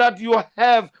declare that you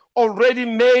have already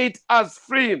made us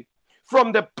free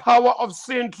from the power of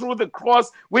sin through the cross.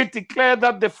 We declare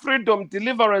that the freedom,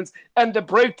 deliverance, and the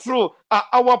breakthrough are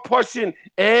our portion.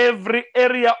 Every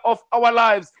area of our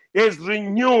lives is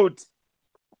renewed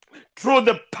through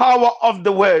the power of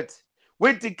the word.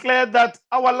 We declare that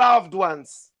our loved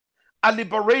ones are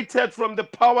liberated from the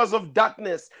powers of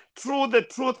darkness through the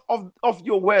truth of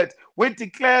your word. We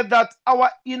declare that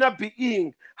our inner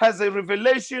being has a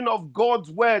revelation of God's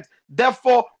word.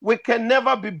 Therefore, we can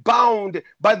never be bound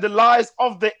by the lies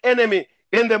of the enemy,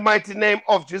 in the mighty name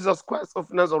of Jesus Christ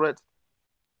of Nazareth.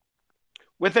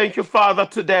 We thank you, Father,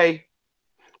 today.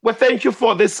 We thank you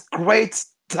for this great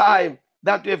time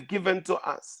that you have given to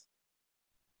us.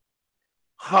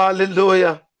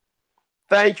 Hallelujah.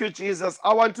 Thank you, Jesus.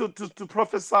 I want to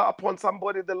prophesy upon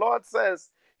somebody. The Lord says,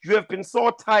 you have been so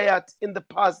tired in the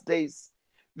past days.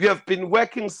 You have been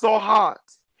working so hard.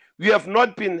 You have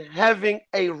not been having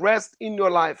a rest in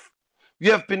your life.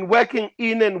 You have been working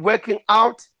in and working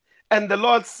out. And the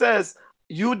Lord says,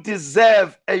 you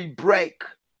deserve a break.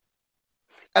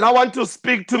 And I want to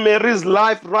speak to Mary's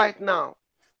life right now.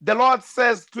 The Lord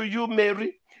says to you,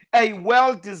 Mary, a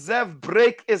well-deserved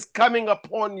break is coming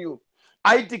upon you.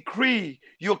 I decree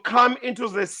you come into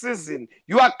the season.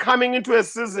 You are coming into a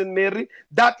season, Mary,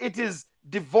 that it is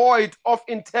devoid of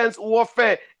intense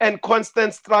warfare and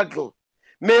constant struggle.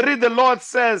 Mary, the Lord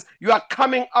says you are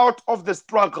coming out of the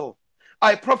struggle.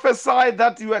 I prophesy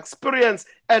that you experience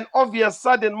an obvious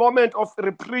sudden moment of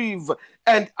reprieve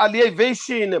and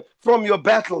alleviation from your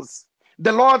battles.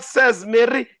 The Lord says,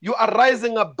 Mary, you are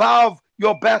rising above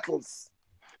your battles.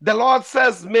 The Lord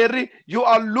says, Mary, you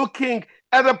are looking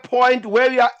at a point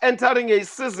where you are entering a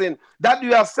season that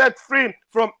you are set free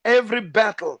from every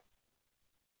battle.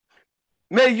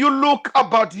 May you look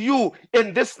about you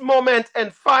in this moment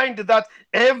and find that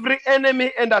every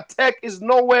enemy and attack is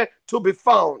nowhere to be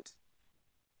found.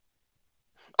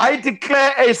 I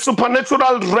declare a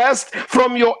supernatural rest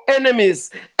from your enemies,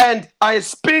 and I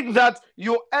speak that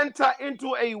you enter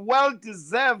into a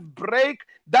well-deserved break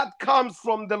that comes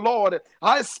from the Lord.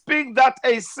 I speak that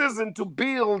a season to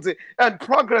build and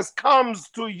progress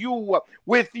comes to you.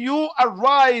 With you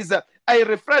arise a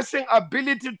refreshing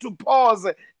ability to pause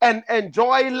and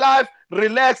enjoy life,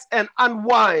 relax, and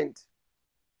unwind.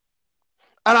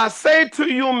 And I say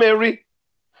to you, Mary,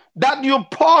 that you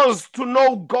pause to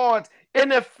know God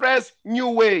in a fresh new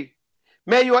way.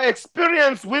 May your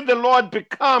experience with the Lord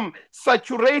become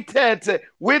saturated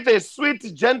with a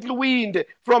sweet, gentle wind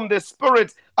from the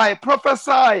Spirit. I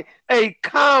prophesy a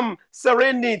calm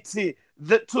serenity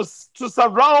to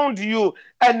surround you,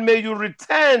 and may you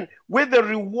return with the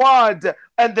reward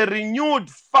and the renewed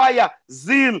fire,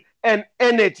 zeal, and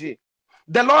energy.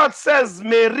 The Lord says,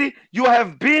 Mary, you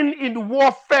have been in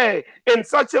warfare in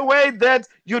such a way that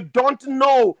you don't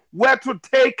know where to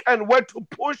take and where to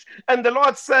push. And the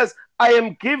Lord says, I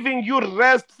am giving you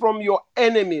rest from your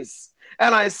enemies.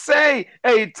 And I say,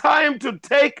 a time to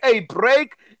take a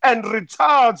break and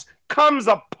recharge comes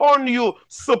upon you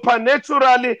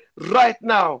supernaturally right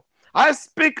now. I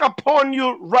speak upon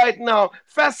you right now.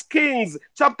 First Kings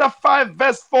chapter 5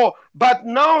 verse 4. But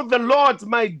now the Lord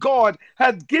my God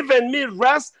hath given me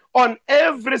rest on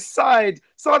every side,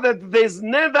 so that there is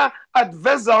neither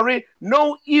adversary,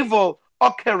 no evil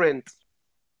occurrent.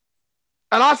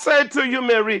 And I say to you,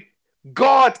 Mary,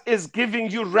 God is giving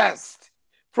you rest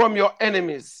from your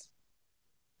enemies.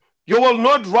 You will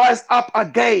not rise up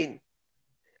again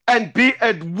and be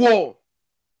at war.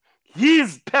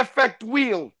 His perfect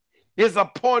will is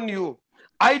upon you.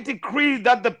 I decree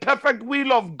that the perfect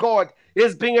will of God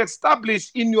is being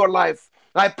established in your life.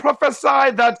 I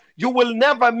prophesy that you will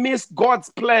never miss God's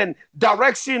plan,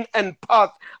 direction, and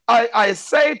path. I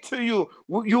say to you,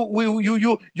 you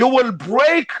will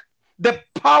break the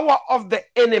power of the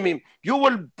enemy. You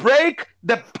will break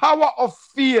the power of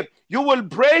fear. You will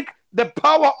break the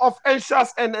power of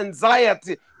anxious and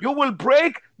anxiety. You will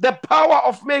break the power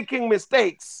of making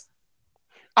mistakes.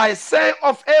 I say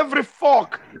of every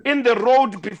fork in the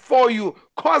road before you,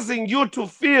 causing you to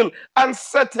feel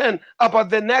uncertain about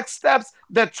the next steps,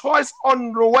 the choice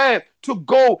on where to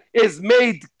go is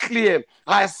made clear.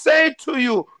 I say to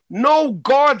you, know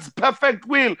God's perfect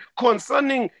will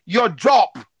concerning your job,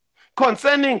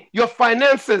 concerning your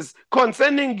finances,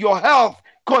 concerning your health,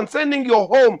 concerning your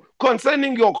home,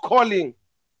 concerning your calling.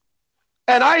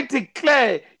 And I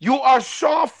declare you are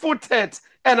sure-footed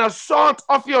and assured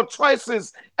of your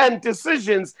choices and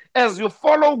decisions as you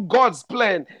follow God's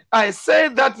plan. I say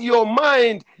that your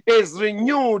mind is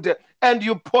renewed and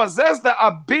you possess the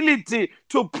ability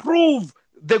to prove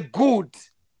the good.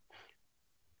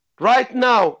 Right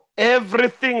now,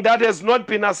 everything that has not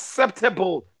been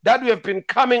acceptable, that you have been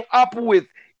coming up with,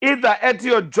 either at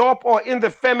your job or in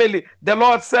the family, the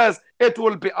Lord says it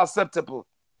will be acceptable.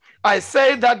 I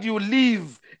say that you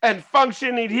live and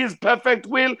function in his perfect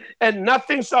will, and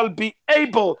nothing shall be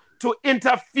able to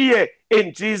interfere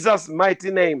in Jesus'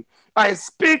 mighty name. I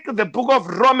speak the book of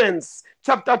Romans,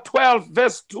 chapter 12,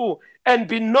 verse 2, and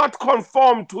be not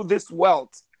conformed to this world.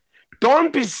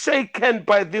 Don't be shaken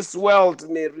by this world,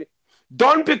 Mary.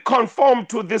 Don't be conformed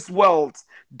to this world.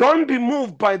 Don't be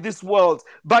moved by this world,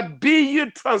 but be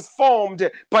you transformed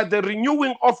by the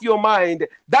renewing of your mind,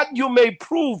 that you may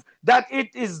prove that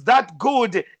it is that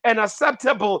good and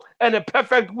acceptable and a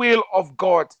perfect will of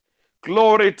God.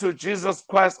 Glory to Jesus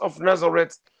Christ of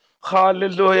Nazareth.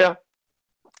 Hallelujah.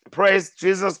 Praise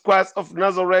Jesus Christ of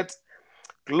Nazareth.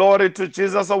 Glory to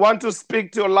Jesus. I want to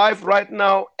speak to your life right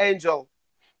now, angel.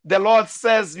 The Lord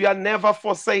says you are never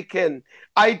forsaken.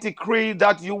 I decree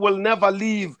that you will never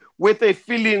leave with a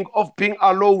feeling of being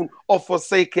alone or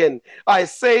forsaken. I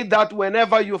say that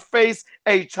whenever you face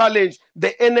a challenge,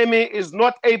 the enemy is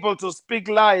not able to speak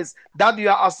lies, that you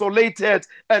are isolated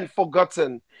and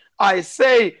forgotten. I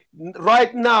say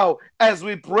right now, as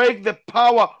we break the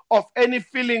power of any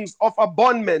feelings of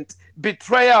abandonment,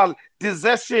 betrayal,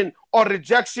 desertion, or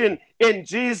rejection in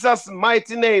Jesus'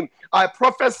 mighty name, I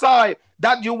prophesy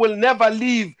that you will never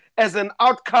leave as an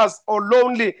outcast or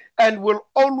lonely and will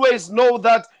always know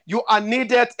that you are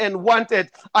needed and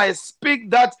wanted. I speak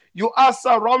that you are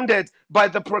surrounded by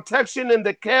the protection and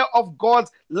the care of God's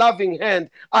loving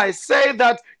hand. I say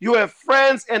that you have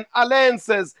friends and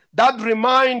alliances that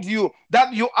remind you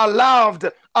that you are loved,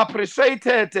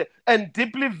 appreciated, and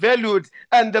deeply valued.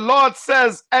 And the Lord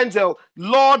says, angel,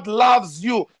 Lord loves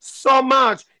you so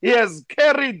much. He has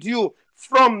carried you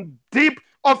from deep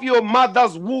of your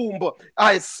mother's womb.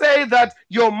 I say that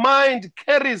your mind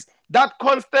carries that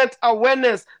constant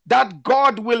awareness that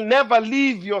God will never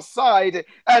leave your side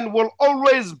and will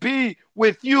always be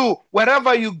with you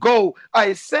wherever you go.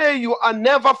 I say you are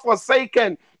never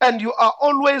forsaken and you are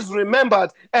always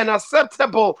remembered and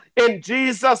acceptable in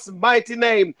Jesus' mighty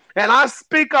name. And I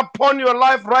speak upon your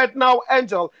life right now,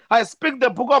 angel. I speak the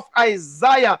book of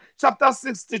Isaiah, chapter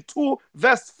 62,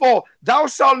 verse 4. Thou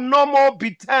shalt no more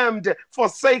be termed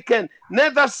forsaken,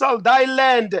 neither shall thy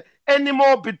land any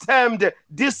more be termed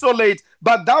desolate,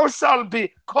 but thou shalt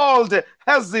be called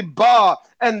Hezibah,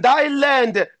 and thy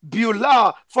land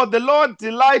Beulah, for the Lord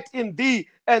delight in thee,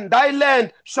 and thy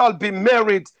land shall be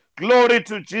married. Glory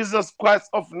to Jesus Christ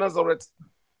of Nazareth.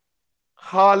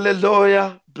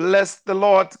 Hallelujah. Bless the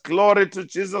Lord. Glory to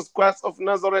Jesus Christ of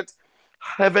Nazareth.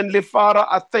 Heavenly Father,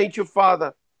 I thank you,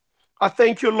 Father. I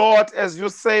thank you, Lord, as you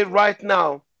say right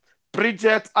now,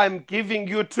 Bridget, I'm giving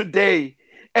you today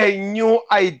a new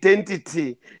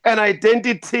identity, an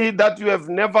identity that you have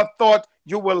never thought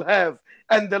you will have.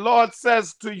 And the Lord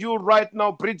says to you right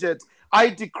now, Bridget, I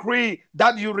decree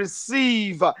that you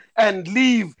receive and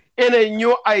live in a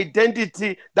new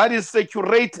identity that is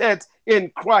saturated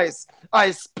in Christ.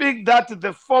 I speak that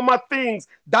the former things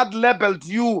that labeled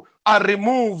you are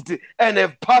removed and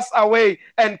have passed away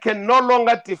and can no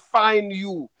longer define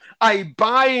you. I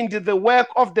bind the work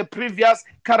of the previous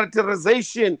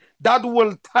characterization that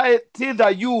will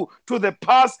tether you to the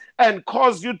past and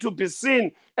cause you to be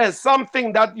seen as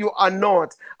something that you are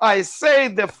not. I say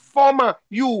the former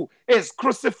you is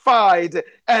crucified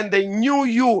and the new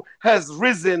you has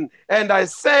risen. And I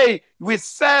say we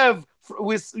serve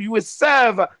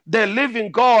the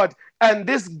living God, and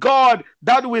this God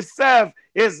that we serve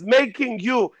is making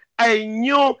you a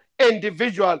new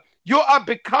individual. You are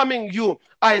becoming you.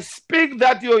 I speak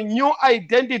that your new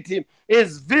identity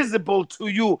is visible to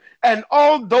you and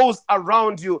all those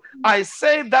around you. I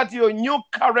say that your new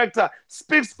character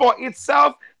speaks for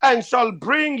itself and shall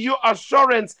bring you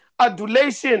assurance,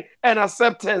 adulation, and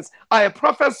acceptance. I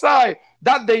prophesy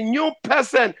that the new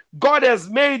person God has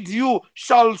made you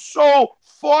shall show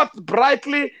forth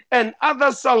brightly, and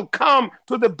others shall come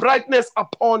to the brightness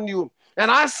upon you. And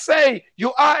I say,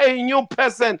 you are a new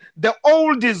person. The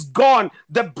old is gone.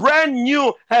 The brand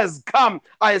new has come.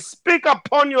 I speak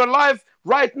upon your life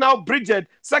right now, Bridget.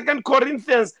 2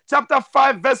 Corinthians chapter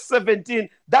 5, verse 17.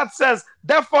 That says,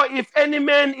 therefore, if any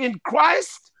man in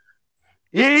Christ,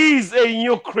 he is a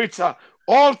new creature.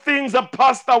 All things are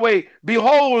passed away.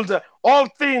 Behold, all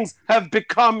things have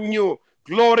become new.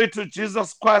 Glory to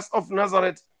Jesus Christ of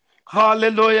Nazareth.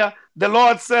 Hallelujah. The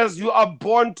Lord says you are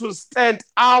born to stand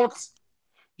out.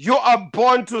 You are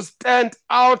born to stand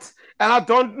out. And I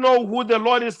don't know who the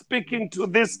Lord is speaking to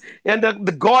this. And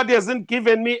the God hasn't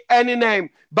given me any name.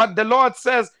 But the Lord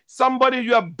says, somebody,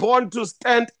 you are born to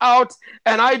stand out.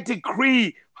 And I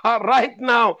decree right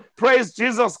now, praise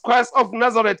Jesus Christ of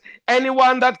Nazareth,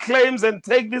 anyone that claims and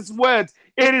take this word,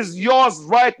 it is yours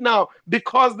right now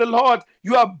because the Lord,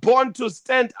 you are born to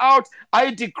stand out.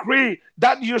 I decree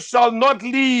that you shall not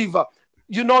leave.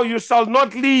 You shall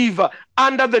not leave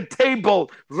under the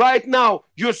table. Right now,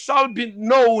 you shall be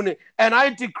known. And I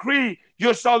decree,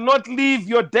 you shall not leave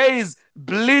your days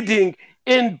bleeding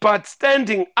in but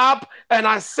standing up. And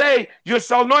I say, you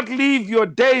shall not leave your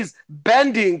days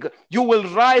bending. You will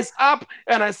rise up.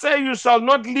 And I say, you shall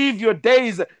not leave your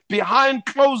days behind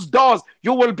closed doors.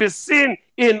 You will be seen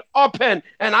in open.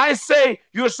 And I say,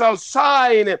 you shall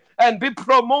shine and be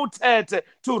promoted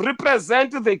to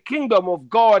represent the kingdom of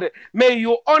God. May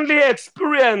you only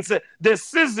experience the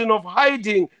season of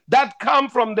hiding that come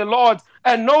from the Lord,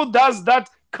 and no does that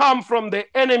come from the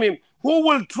enemy who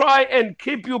will try and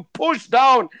keep you pushed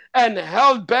down and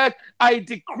held back. I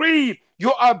decree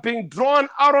you are being drawn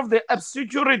out of the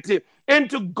obscurity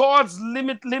into God's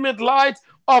limit light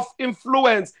of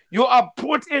influence. You are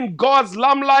put in God's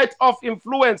limelight of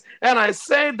influence. And I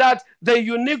say that the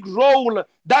unique role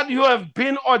that you have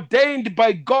been ordained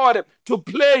by God to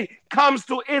play comes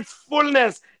to its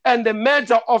fullness and the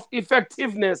measure of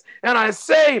effectiveness. And I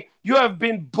say you have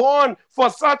been born for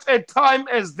such a time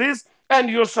as this, and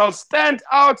you shall stand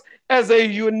out as a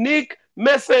unique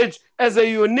message, as a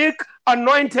unique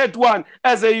anointed one,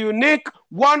 as a unique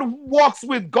one who walks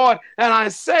with God. And I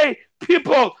say,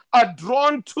 people are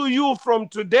drawn to you from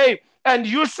today, and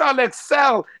you shall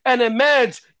excel and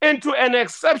emerge into an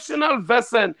exceptional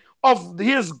vessel of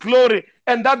his glory,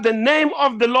 and that the name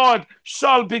of the Lord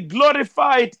shall be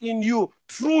glorified in you.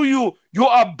 Through you, you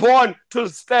are born to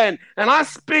stand. And I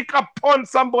speak upon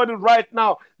somebody right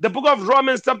now. The book of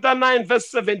Romans chapter 9, verse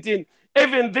 17.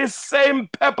 Even this same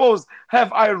purpose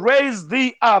have I raised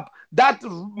thee up, that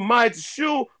might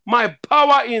shew my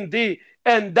power in thee,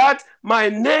 and that my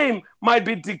name might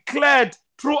be declared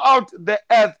throughout the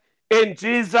earth in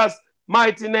Jesus'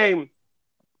 mighty name.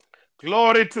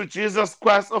 Glory to Jesus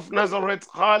Christ of Nazareth.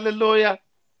 Hallelujah.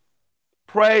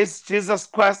 Praise Jesus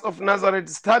Christ of Nazareth.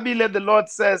 Stabile, the Lord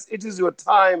says, it is your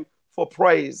time for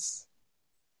praise.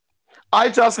 I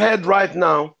just heard right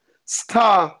now,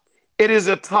 Star, it is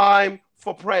a time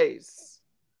for praise.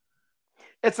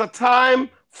 It's a time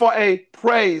for a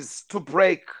praise to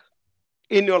break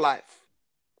in your life.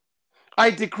 I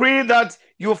decree that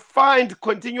you find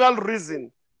continual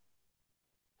reason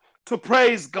to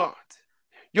praise God.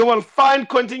 You will find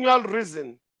continual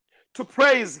reason to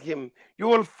praise Him. You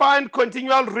will find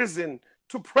continual reason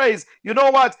to praise. You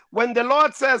know what? When the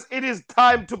Lord says it is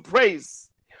time to praise,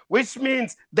 which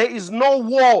means there is no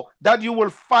war that you will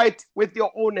fight with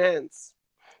your own hands.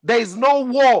 There is no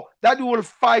war that you will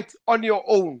fight on your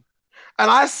own. And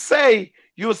I say,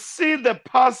 you see the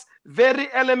past very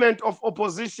element of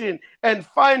opposition and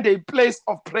find a place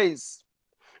of praise.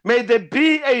 May there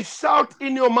be a shout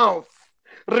in your mouth,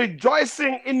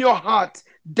 rejoicing in your heart,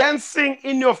 dancing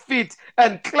in your feet,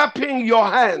 and clapping your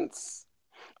hands.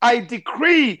 I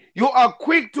decree you are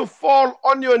quick to fall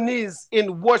on your knees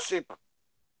in worship.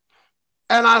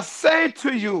 And I say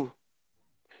to you,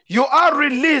 you are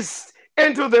released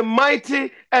into the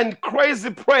mighty and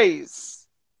crazy praise.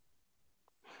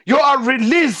 You are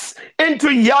released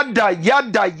into yada,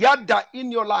 yada, yada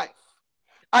in your life.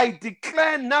 I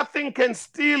declare nothing can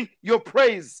steal your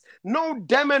praise. No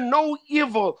demon, no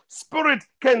evil spirit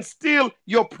can steal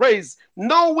your praise.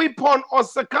 No weapon or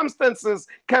circumstances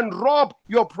can rob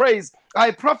your praise.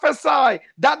 I prophesy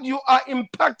that you are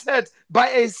impacted by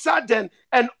a sudden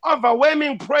and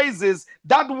overwhelming praises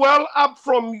that well up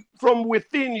from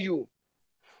within you.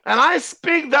 And I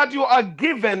speak that you are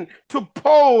given to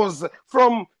pause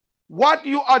from what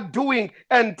you are doing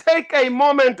and take a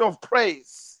moment of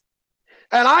praise.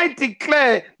 And I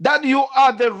declare that you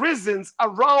are the reasons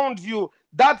around you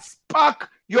that spark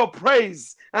your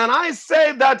praise. And I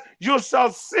say that you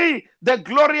shall see the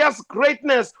glorious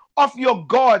greatness of your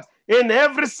God in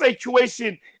every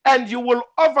situation, and you will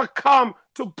overcome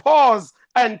to pause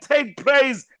and take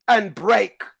praise and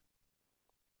break.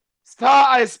 Star,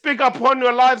 I speak upon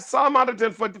your life, Psalm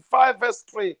 145, verse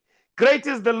 3. Great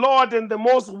is the Lord and the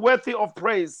most worthy of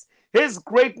praise. His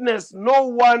greatness no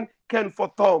one can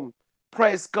fathom.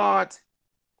 Praise God.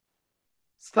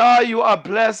 Star, you are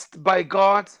blessed by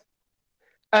God,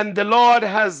 and the Lord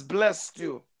has blessed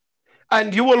you,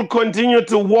 and you will continue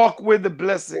to walk with the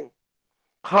blessing.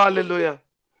 Hallelujah.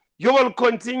 You will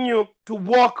continue to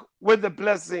walk with the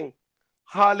blessing.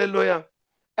 Hallelujah.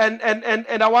 And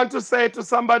I want to say to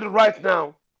somebody right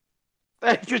now,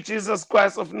 thank you, Jesus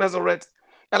Christ of Nazareth.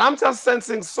 And I'm just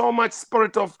sensing so much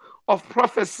spirit of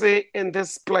prophecy in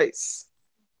this place.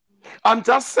 I'm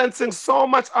just sensing so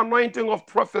much anointing of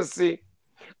prophecy.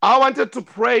 I wanted to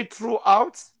pray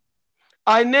throughout.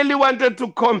 I nearly wanted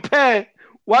to compare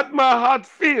what my heart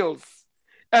feels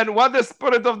and what the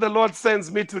Spirit of the Lord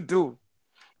sends me to do.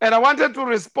 And I wanted to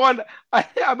respond. I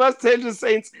must tell you,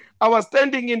 saints, I was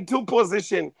standing in two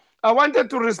positions. I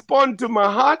wanted to respond to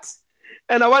my heart,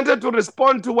 and I wanted to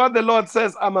respond to what the Lord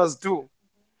says I must do.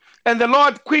 And the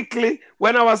Lord quickly,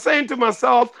 when I was saying to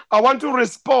myself, I want to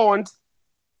respond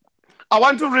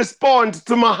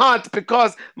to my heart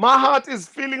because my heart is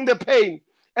feeling the pain.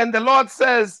 And the Lord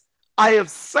says, I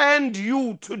have sent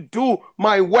you to do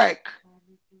my work.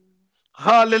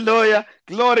 Hallelujah.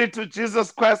 Glory to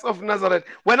Jesus Christ of Nazareth.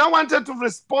 When I wanted to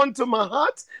respond to my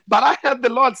heart, but I heard the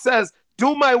Lord says,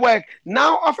 do my work.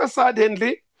 Now, of a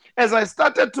suddenly, as I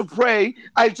started to pray,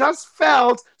 I just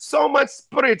felt so much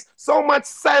spirit, so much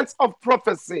sense of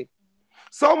prophecy.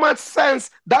 So much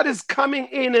sense that is coming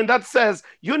in and that says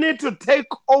you need to take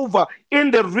over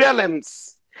in the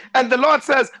realms. And the Lord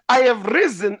says, I have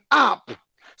risen up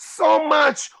so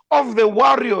much of the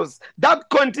warriors that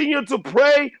continue to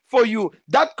pray for you,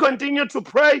 that continue to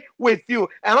pray with you.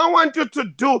 And I want you to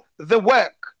do the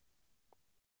work.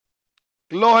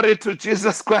 Glory to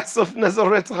Jesus Christ of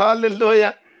Nazareth.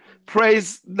 Hallelujah.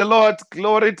 Praise the Lord.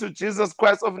 Glory to Jesus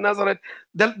Christ of Nazareth.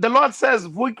 The Lord says,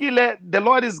 Vukile, the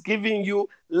Lord is giving you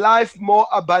life more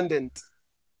abundant.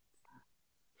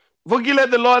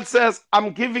 Vukile, the Lord says,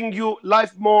 I'm giving you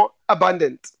life more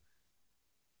abundant.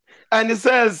 And He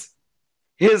says,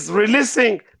 He's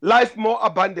releasing life more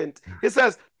abundant. He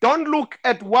says, don't look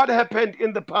at what happened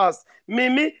in the past.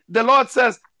 Mimi, the Lord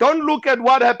says, don't look at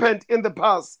what happened in the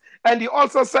past. And He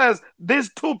also says,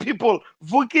 these two people,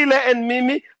 Vukile and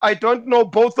Mimi, I don't know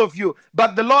both of you,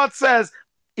 but the Lord says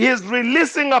He is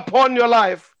releasing upon your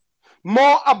life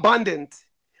more abundant.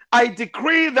 I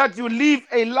decree that you live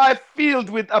a life filled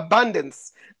with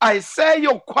abundance. I say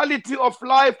your quality of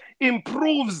life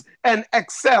improves and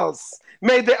excels.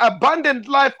 May the abundant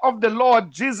life of the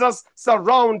Lord Jesus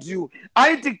surround you.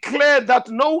 I declare that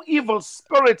no evil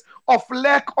spirit of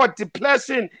lack or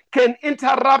depletion can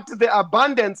interrupt the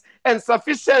abundance and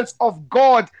sufficiency of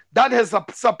God that has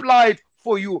supplied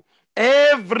for you.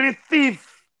 Every thief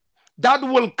that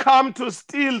will come to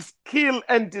steal, kill,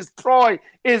 and destroy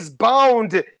is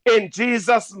bound in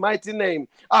Jesus' mighty name.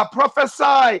 I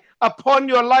prophesy upon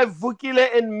your life,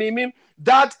 Vukile and Mimi,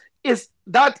 that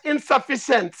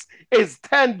insufficiency is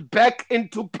turned back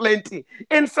into plenty.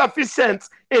 Insufficiency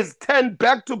is turned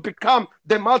back to become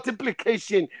the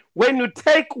multiplication. When you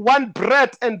take one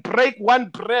bread and break one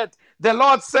bread, the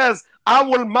Lord says, I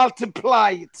will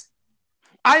multiply it.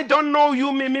 I don't know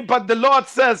you, Mimi, but the Lord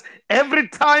says every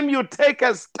time you take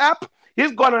a step,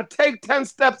 He's going to take 10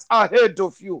 steps ahead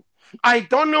of you. I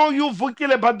don't know you,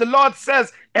 Vukile, but the Lord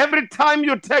says every time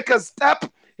you take a step,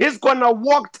 He's going to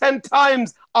walk 10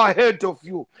 times ahead of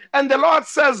you. And the Lord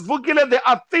says, Vukile, there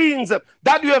are things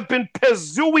that you have been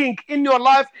pursuing in your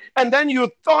life, and then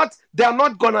you thought they're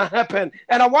not going to happen.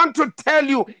 And I want to tell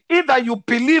you, either you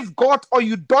believe God or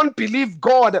you don't believe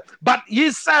God. But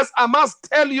He says, I must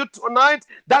tell you tonight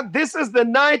that this is the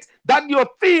night that your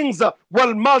things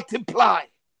will multiply.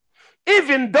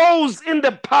 Even those in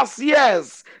the past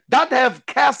years that have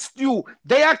cursed you,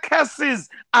 their curses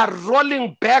are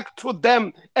rolling back to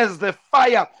them as the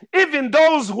fire. Even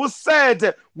those who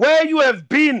said, where you have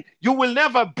been, you will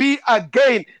never be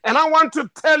again. And I want to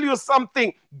tell you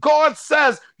something. God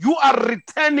says you are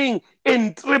returning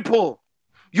in triple.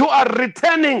 You are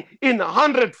returning in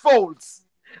 100 folds.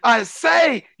 I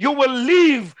say you will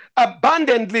live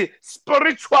abundantly,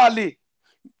 spiritually,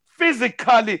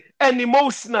 physically and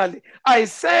emotionally. I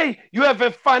say you have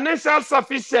a financial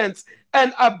sufficiency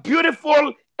and a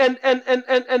beautiful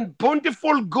and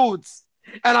bountiful goods.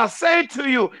 And I say to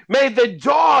you, may the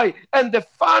joy and the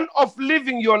fun of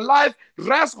living your life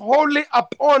rest wholly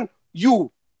upon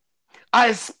you.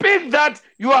 I speak that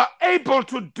you are able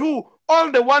to do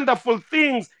all the wonderful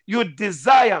things you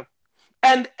desire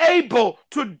and able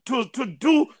to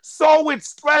do so with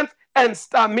strength and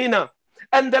stamina.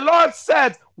 And the Lord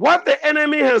said, what the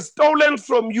enemy has stolen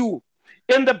from you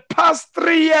in the past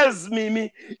 3 years,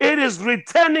 Mimi, it is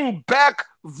returning back,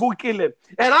 Vukile.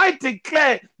 And I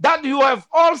declare that you have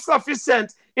all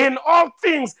sufficient in all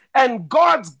things, and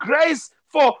God's grace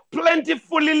for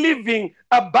plentifully living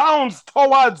abounds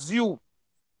towards you.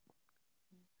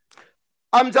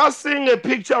 I'm just seeing a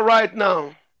picture right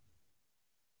now.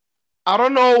 I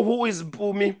don't know who is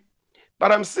Mpumi,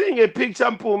 but I'm seeing a picture,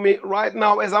 Mpumi, right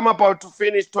now as I'm about to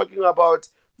finish talking about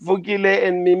Vukile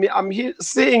and Mimi. I'm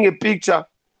seeing a picture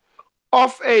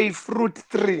of a fruit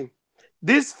tree.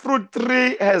 This fruit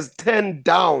tree has turned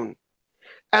down.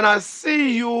 And I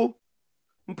see you,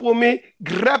 Mpumi,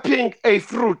 grabbing a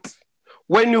fruit.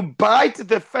 When you bite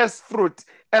the first fruit,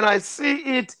 and I see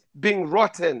it being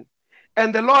rotten.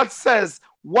 And the Lord says,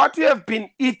 what you have been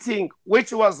eating,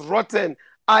 which was rotten,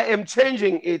 I am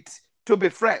changing it to be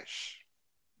fresh.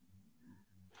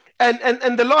 And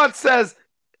the Lord says,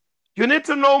 you need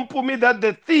to know, Mpumi, that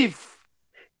the thief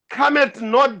cometh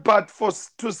not but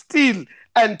to steal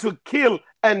and to kill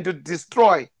and to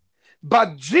destroy.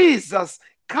 But Jesus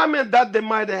cometh that they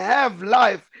might have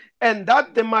life and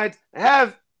that they might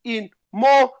have in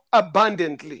more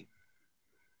abundantly.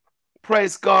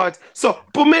 Praise God. So,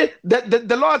 Mpumi,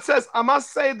 the Lord says, I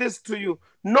must say this to you.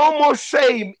 No more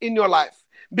shame in your life.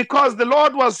 Because the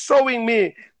Lord was showing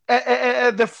me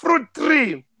the fruit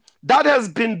tree that has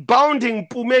been bounding,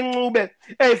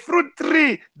 a fruit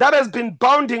tree that has been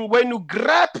bounding. When you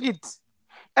grab it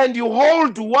and you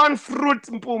hold one fruit,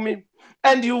 Mpumi,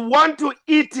 and you want to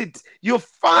eat it, you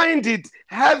find it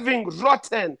having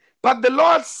rotten. But the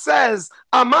Lord says,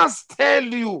 I must tell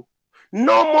you,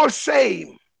 no more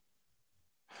shame.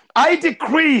 I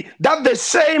decree that the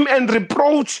shame and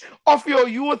reproach of your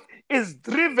youth is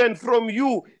driven from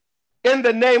you in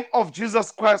the name of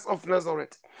Jesus Christ of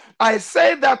Nazareth. I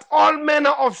say that all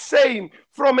manner of shame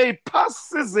from a past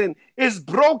season is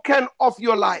broken off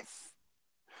your life.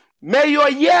 May your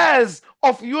years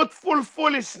of youthful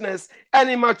foolishness and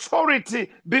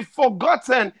immaturity be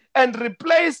forgotten and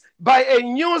replaced by a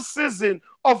new season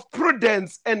of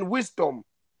prudence and wisdom.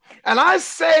 And I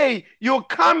say you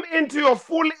come into your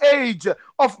full age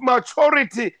of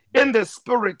maturity in the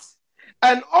Spirit.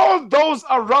 And all those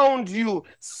around you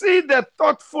see the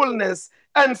thoughtfulness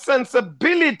and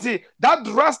sensibility that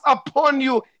rest upon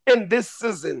you in this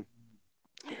season.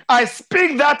 I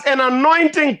speak that an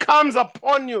anointing comes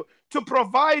upon you to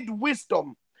provide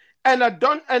wisdom and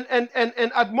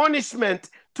admonishment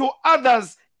to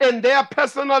others in their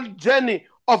personal journey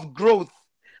of growth.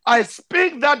 I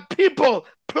speak that people,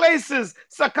 places,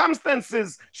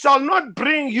 circumstances shall not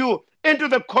bring you into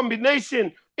the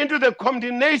condemnation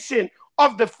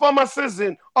of the former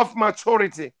season of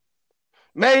maturity.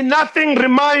 May nothing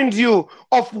remind you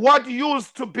of what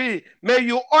used to be. May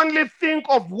you only think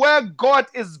of where God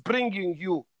is bringing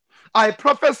you. I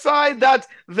prophesy that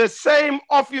the shame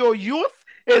of your youth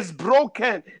is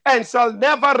broken and shall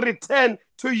never return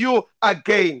to you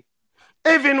again.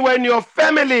 Even when your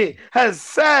family has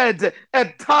said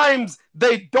at times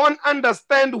they don't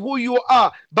understand who you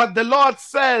are, but the Lord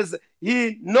says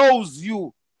He knows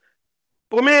you.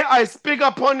 For me, I speak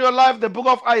upon your life the book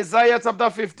of Isaiah, chapter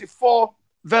 54,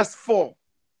 verse 4.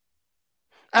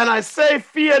 And I say,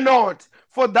 fear not,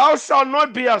 for thou shalt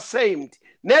not be ashamed,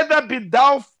 neither be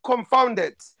thou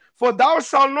confounded. For thou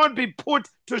shalt not be put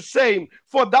to shame,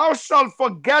 for thou shalt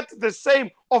forget the shame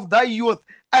of thy youth,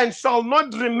 and shalt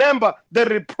not remember the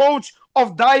reproach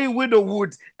of thy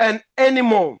widowhood and any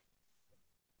more.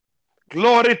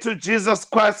 Glory to Jesus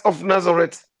Christ of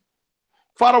Nazareth.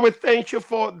 Father, we thank you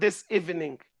for this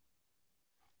evening.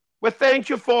 We thank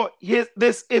you for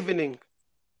this evening.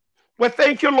 We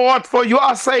thank you, Lord, for you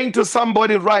are saying to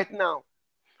somebody right now,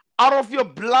 out of your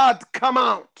blood come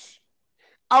out.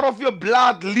 Out of your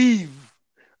blood leave.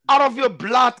 Out of your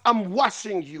blood I'm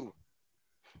washing you.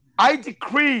 I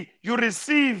decree you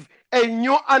receive a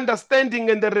new understanding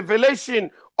and the revelation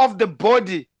of the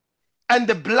body and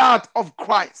the blood of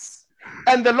Christ.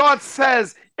 And the Lord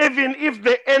says, even if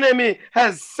the enemy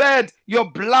has said your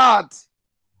blood,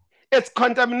 it's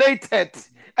contaminated,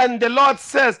 and the Lord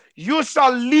says, you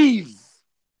shall live.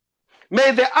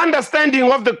 May the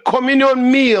understanding of the communion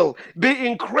meal be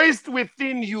increased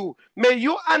within you. May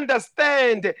you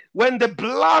understand when the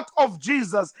blood of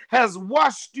Jesus has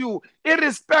washed you,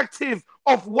 irrespective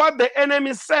of what the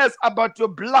enemy says about your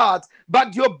blood,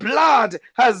 but your blood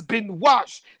has been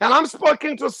washed. And I'm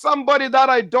speaking to somebody that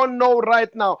I don't know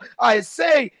right now. I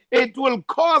say it will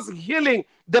cause healing.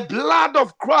 The blood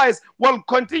of Christ will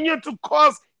continue to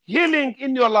cause healing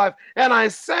in your life. And I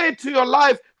say to your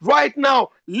life right now,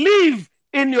 live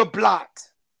in your blood.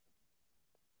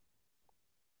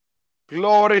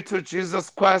 Glory to Jesus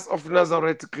Christ of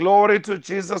Nazareth. Glory to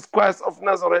Jesus Christ of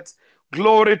Nazareth.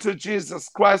 Glory to Jesus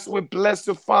Christ. We bless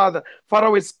you, Father. Father,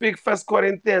 we speak 1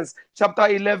 Corinthians chapter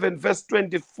 11, verse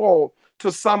 24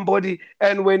 to somebody.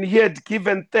 And when he had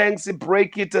given thanks, he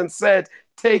broke it and said,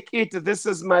 take it, this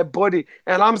is my body.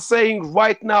 And I'm saying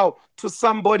right now to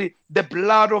somebody, the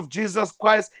blood of Jesus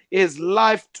Christ is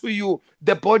life to you.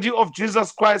 The body of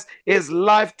Jesus Christ is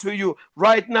life to you.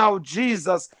 Right now,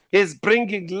 Jesus is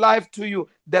bringing life to you,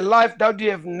 the life that you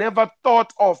have never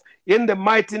thought of, in the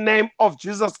mighty name of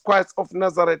Jesus Christ of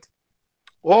Nazareth.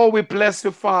 Oh, we bless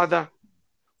you, Father.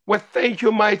 We thank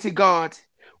you, mighty God.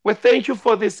 We thank you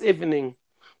for this evening.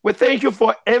 We thank you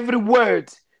for every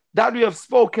word that you have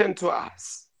spoken to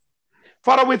us.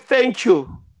 Father, we thank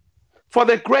you for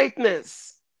the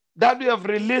greatness that you have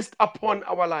released upon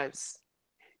our lives.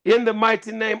 In the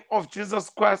mighty name of Jesus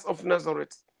Christ of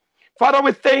Nazareth. Father,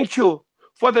 we thank you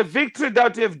for the victory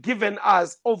that you have given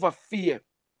us over fear.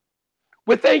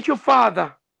 We thank you,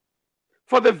 Father,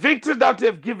 for the victory that you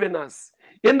have given us.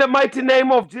 In the mighty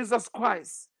name of Jesus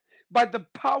Christ, by the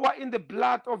power in the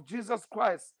blood of Jesus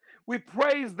Christ, we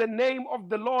praise the name of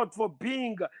the Lord for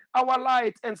being our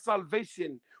light and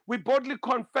salvation. We boldly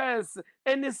confess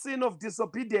any sin of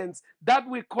disobedience that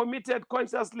we committed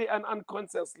consciously and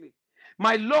unconsciously.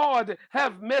 My Lord,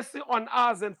 have mercy on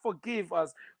us and forgive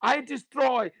us. I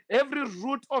destroy every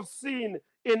root of sin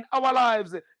in our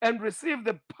lives and receive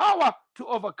the power to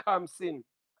overcome sin.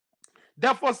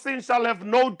 Therefore, sin shall have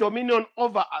no dominion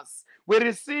over us. We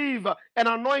receive an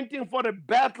anointing for the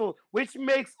battle, which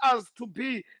makes us to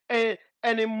be an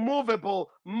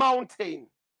immovable mountain.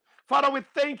 Father, we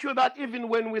thank you that even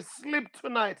when we sleep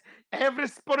tonight, every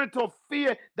spirit of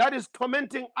fear that is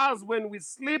tormenting us when we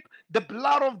sleep, the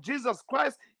blood of Jesus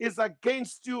Christ is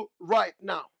against you right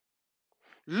now.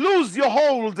 Lose your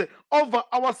hold over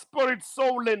our spirit,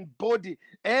 soul, and body.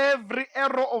 Every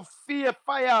arrow of fear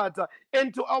fired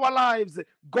into our lives,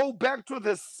 go back to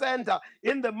the center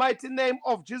in the mighty name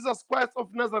of Jesus Christ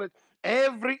of Nazareth.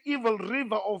 Every evil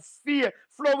river of fear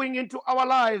flowing into our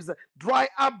lives, dry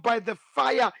up by the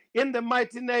fire in the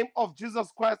mighty name of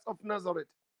Jesus Christ of Nazareth.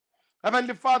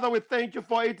 Heavenly Father, we thank you,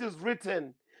 for it is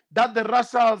written that the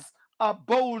righteous are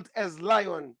bold as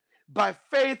lion. By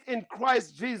faith in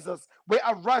Christ Jesus, we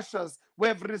are righteous. We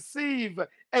have received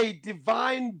a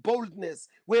divine boldness.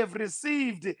 We have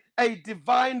received a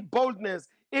divine boldness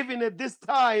even at this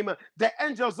time, the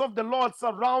angels of the Lord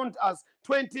surround us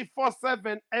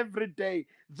 24/7 every day.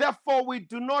 Therefore, we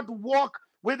do not walk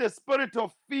with a spirit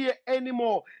of fear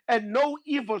anymore, and no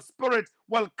evil spirit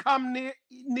will come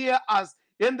near us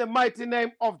in the mighty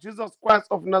name of Jesus Christ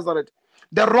of Nazareth.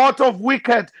 The wrath of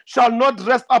wicked shall not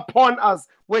rest upon us.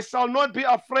 We shall not be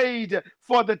afraid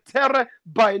for the terror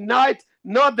by night,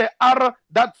 nor the arrow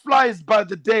that flies by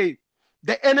the day.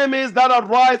 The enemies that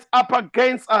arise up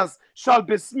against us shall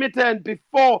be smitten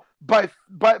before by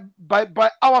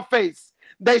our face.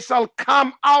 They shall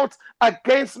come out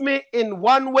against me in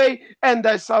one way, and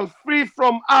they shall flee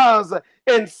from us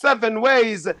in 7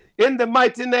 ways, in the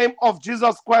mighty name of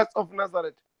Jesus Christ of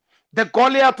Nazareth. The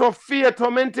Goliath of fear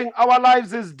tormenting our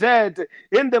lives is dead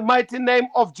in the mighty name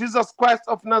of Jesus Christ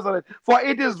of Nazareth. For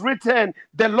it is written,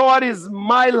 the Lord is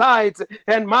my light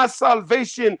and my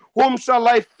salvation. Whom shall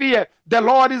I fear? The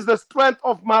Lord is the strength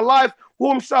of my life.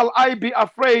 Whom shall I be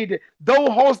afraid?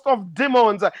 Though host of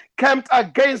demons camped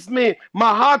against me,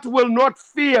 my heart will not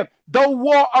fear. Though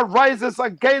war arises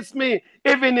against me,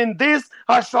 even in this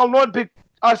I shall not be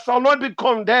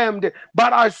condemned,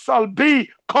 but I shall be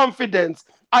confident.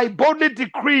 I boldly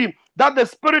decree that the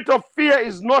spirit of fear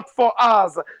is not for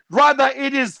us, rather,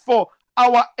 it is for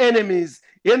our enemies.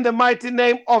 In the mighty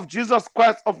name of Jesus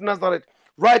Christ of Nazareth.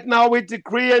 Right now, we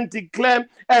decree and declare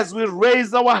as we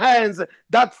raise our hands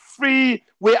that we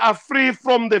are free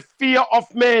from the fear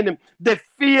of men, the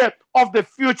fear of the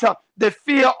future, the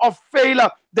fear of failure,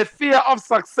 the fear of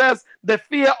success, the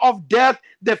fear of death,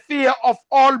 the fear of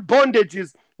all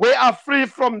bondages. We are free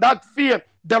from that fear.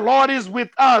 The Lord is with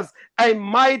us, a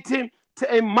mighty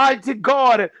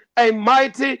God, a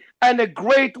mighty and a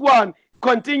great one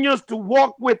continues to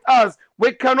walk with us.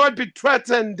 We cannot be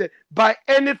threatened by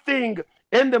anything.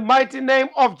 In the mighty name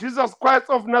of Jesus Christ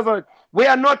of Nazareth, we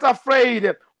are not afraid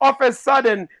of a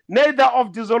sudden, neither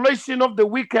of desolation of the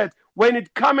wicked. When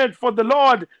it cometh, for the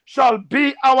Lord shall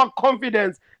be our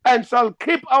confidence and shall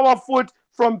keep our foot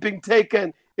from being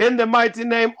taken. In the mighty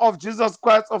name of Jesus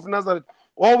Christ of Nazareth.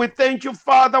 Oh, we thank you,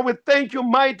 Father. We thank you,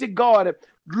 mighty God.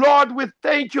 Lord, we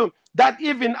thank you that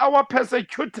even our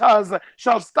persecutors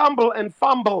shall stumble and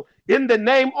fumble in the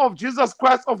name of Jesus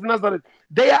Christ of Nazareth.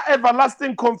 Their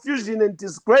everlasting confusion and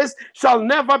disgrace shall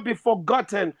never be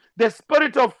forgotten. The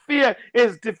spirit of fear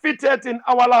is defeated in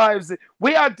our lives.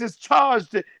 We are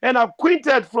discharged and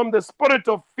acquitted from the spirit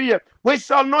of fear. We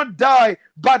shall not die,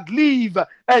 but live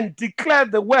and declare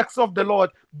the works of the Lord.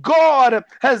 God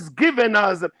has given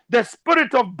us the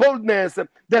spirit of boldness,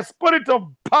 the spirit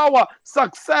of power,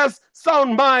 success,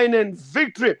 sound mind, and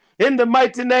victory in the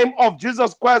mighty name of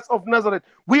Jesus Christ of Nazareth.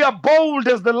 We are bold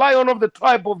as the lion of the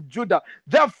tribe of Judah.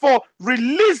 Therefore,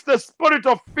 release the spirit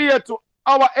of fear to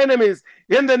our enemies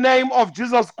in the name of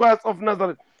Jesus Christ of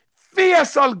Nazareth. Fear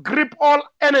shall grip all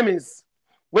enemies.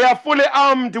 We are fully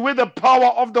armed with the power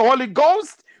of the Holy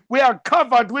Ghost. We are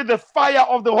covered with the fire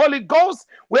of the Holy Ghost.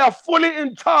 We are fully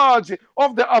in charge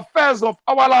of the affairs of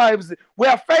our lives. We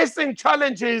are facing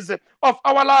challenges of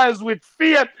our lives with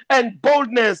fear and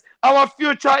boldness. Our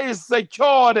future is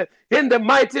secured in the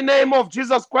mighty name of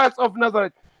Jesus Christ of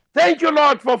Nazareth. Thank you,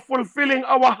 Lord, for fulfilling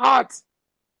our hearts.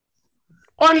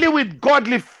 Only with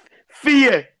godly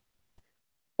fear,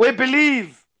 we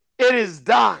believe it is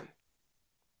done.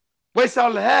 We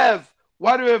shall have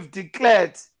what we have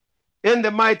declared in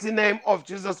the mighty name of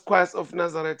Jesus Christ of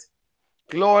Nazareth.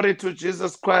 Glory to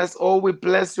Jesus Christ. Oh, we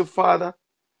bless you, Father.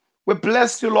 We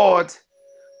bless you, Lord.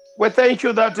 We thank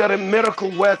you that you're a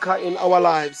miracle worker in our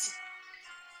lives.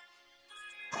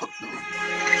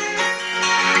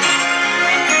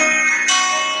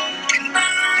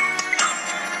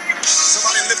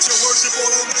 Somebody lift your worship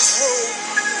all over this room.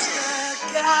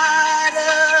 The God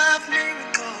of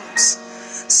miracles,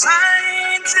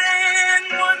 signs and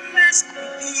wonders, we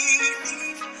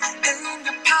believe in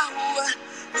your power.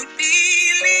 We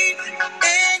believe in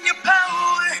your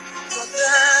power. For the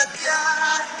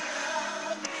God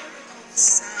of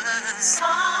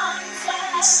signs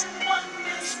and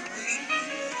wonders, we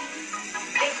believe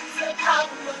in your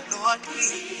power. Lord, we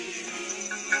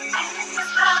believe in your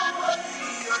power.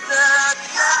 You're the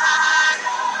God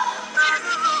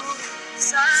of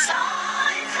signs.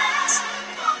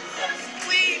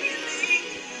 We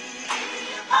believe in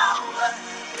your power.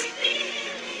 We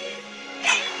believe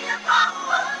in your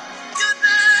power. You're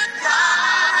the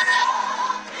God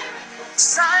of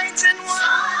signs and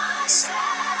wonders.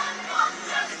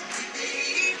 We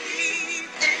believe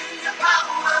in your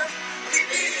power. We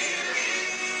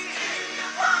believe in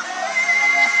your power.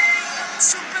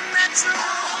 Supernatural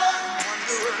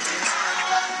wonder.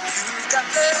 You got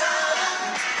the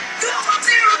you're a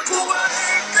miracle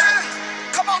worker.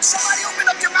 Come on, somebody open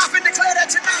up your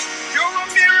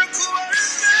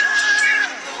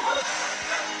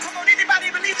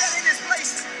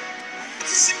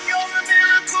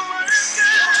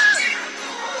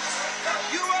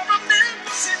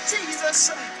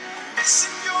Listen,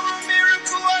 you're a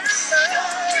miracle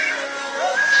worker.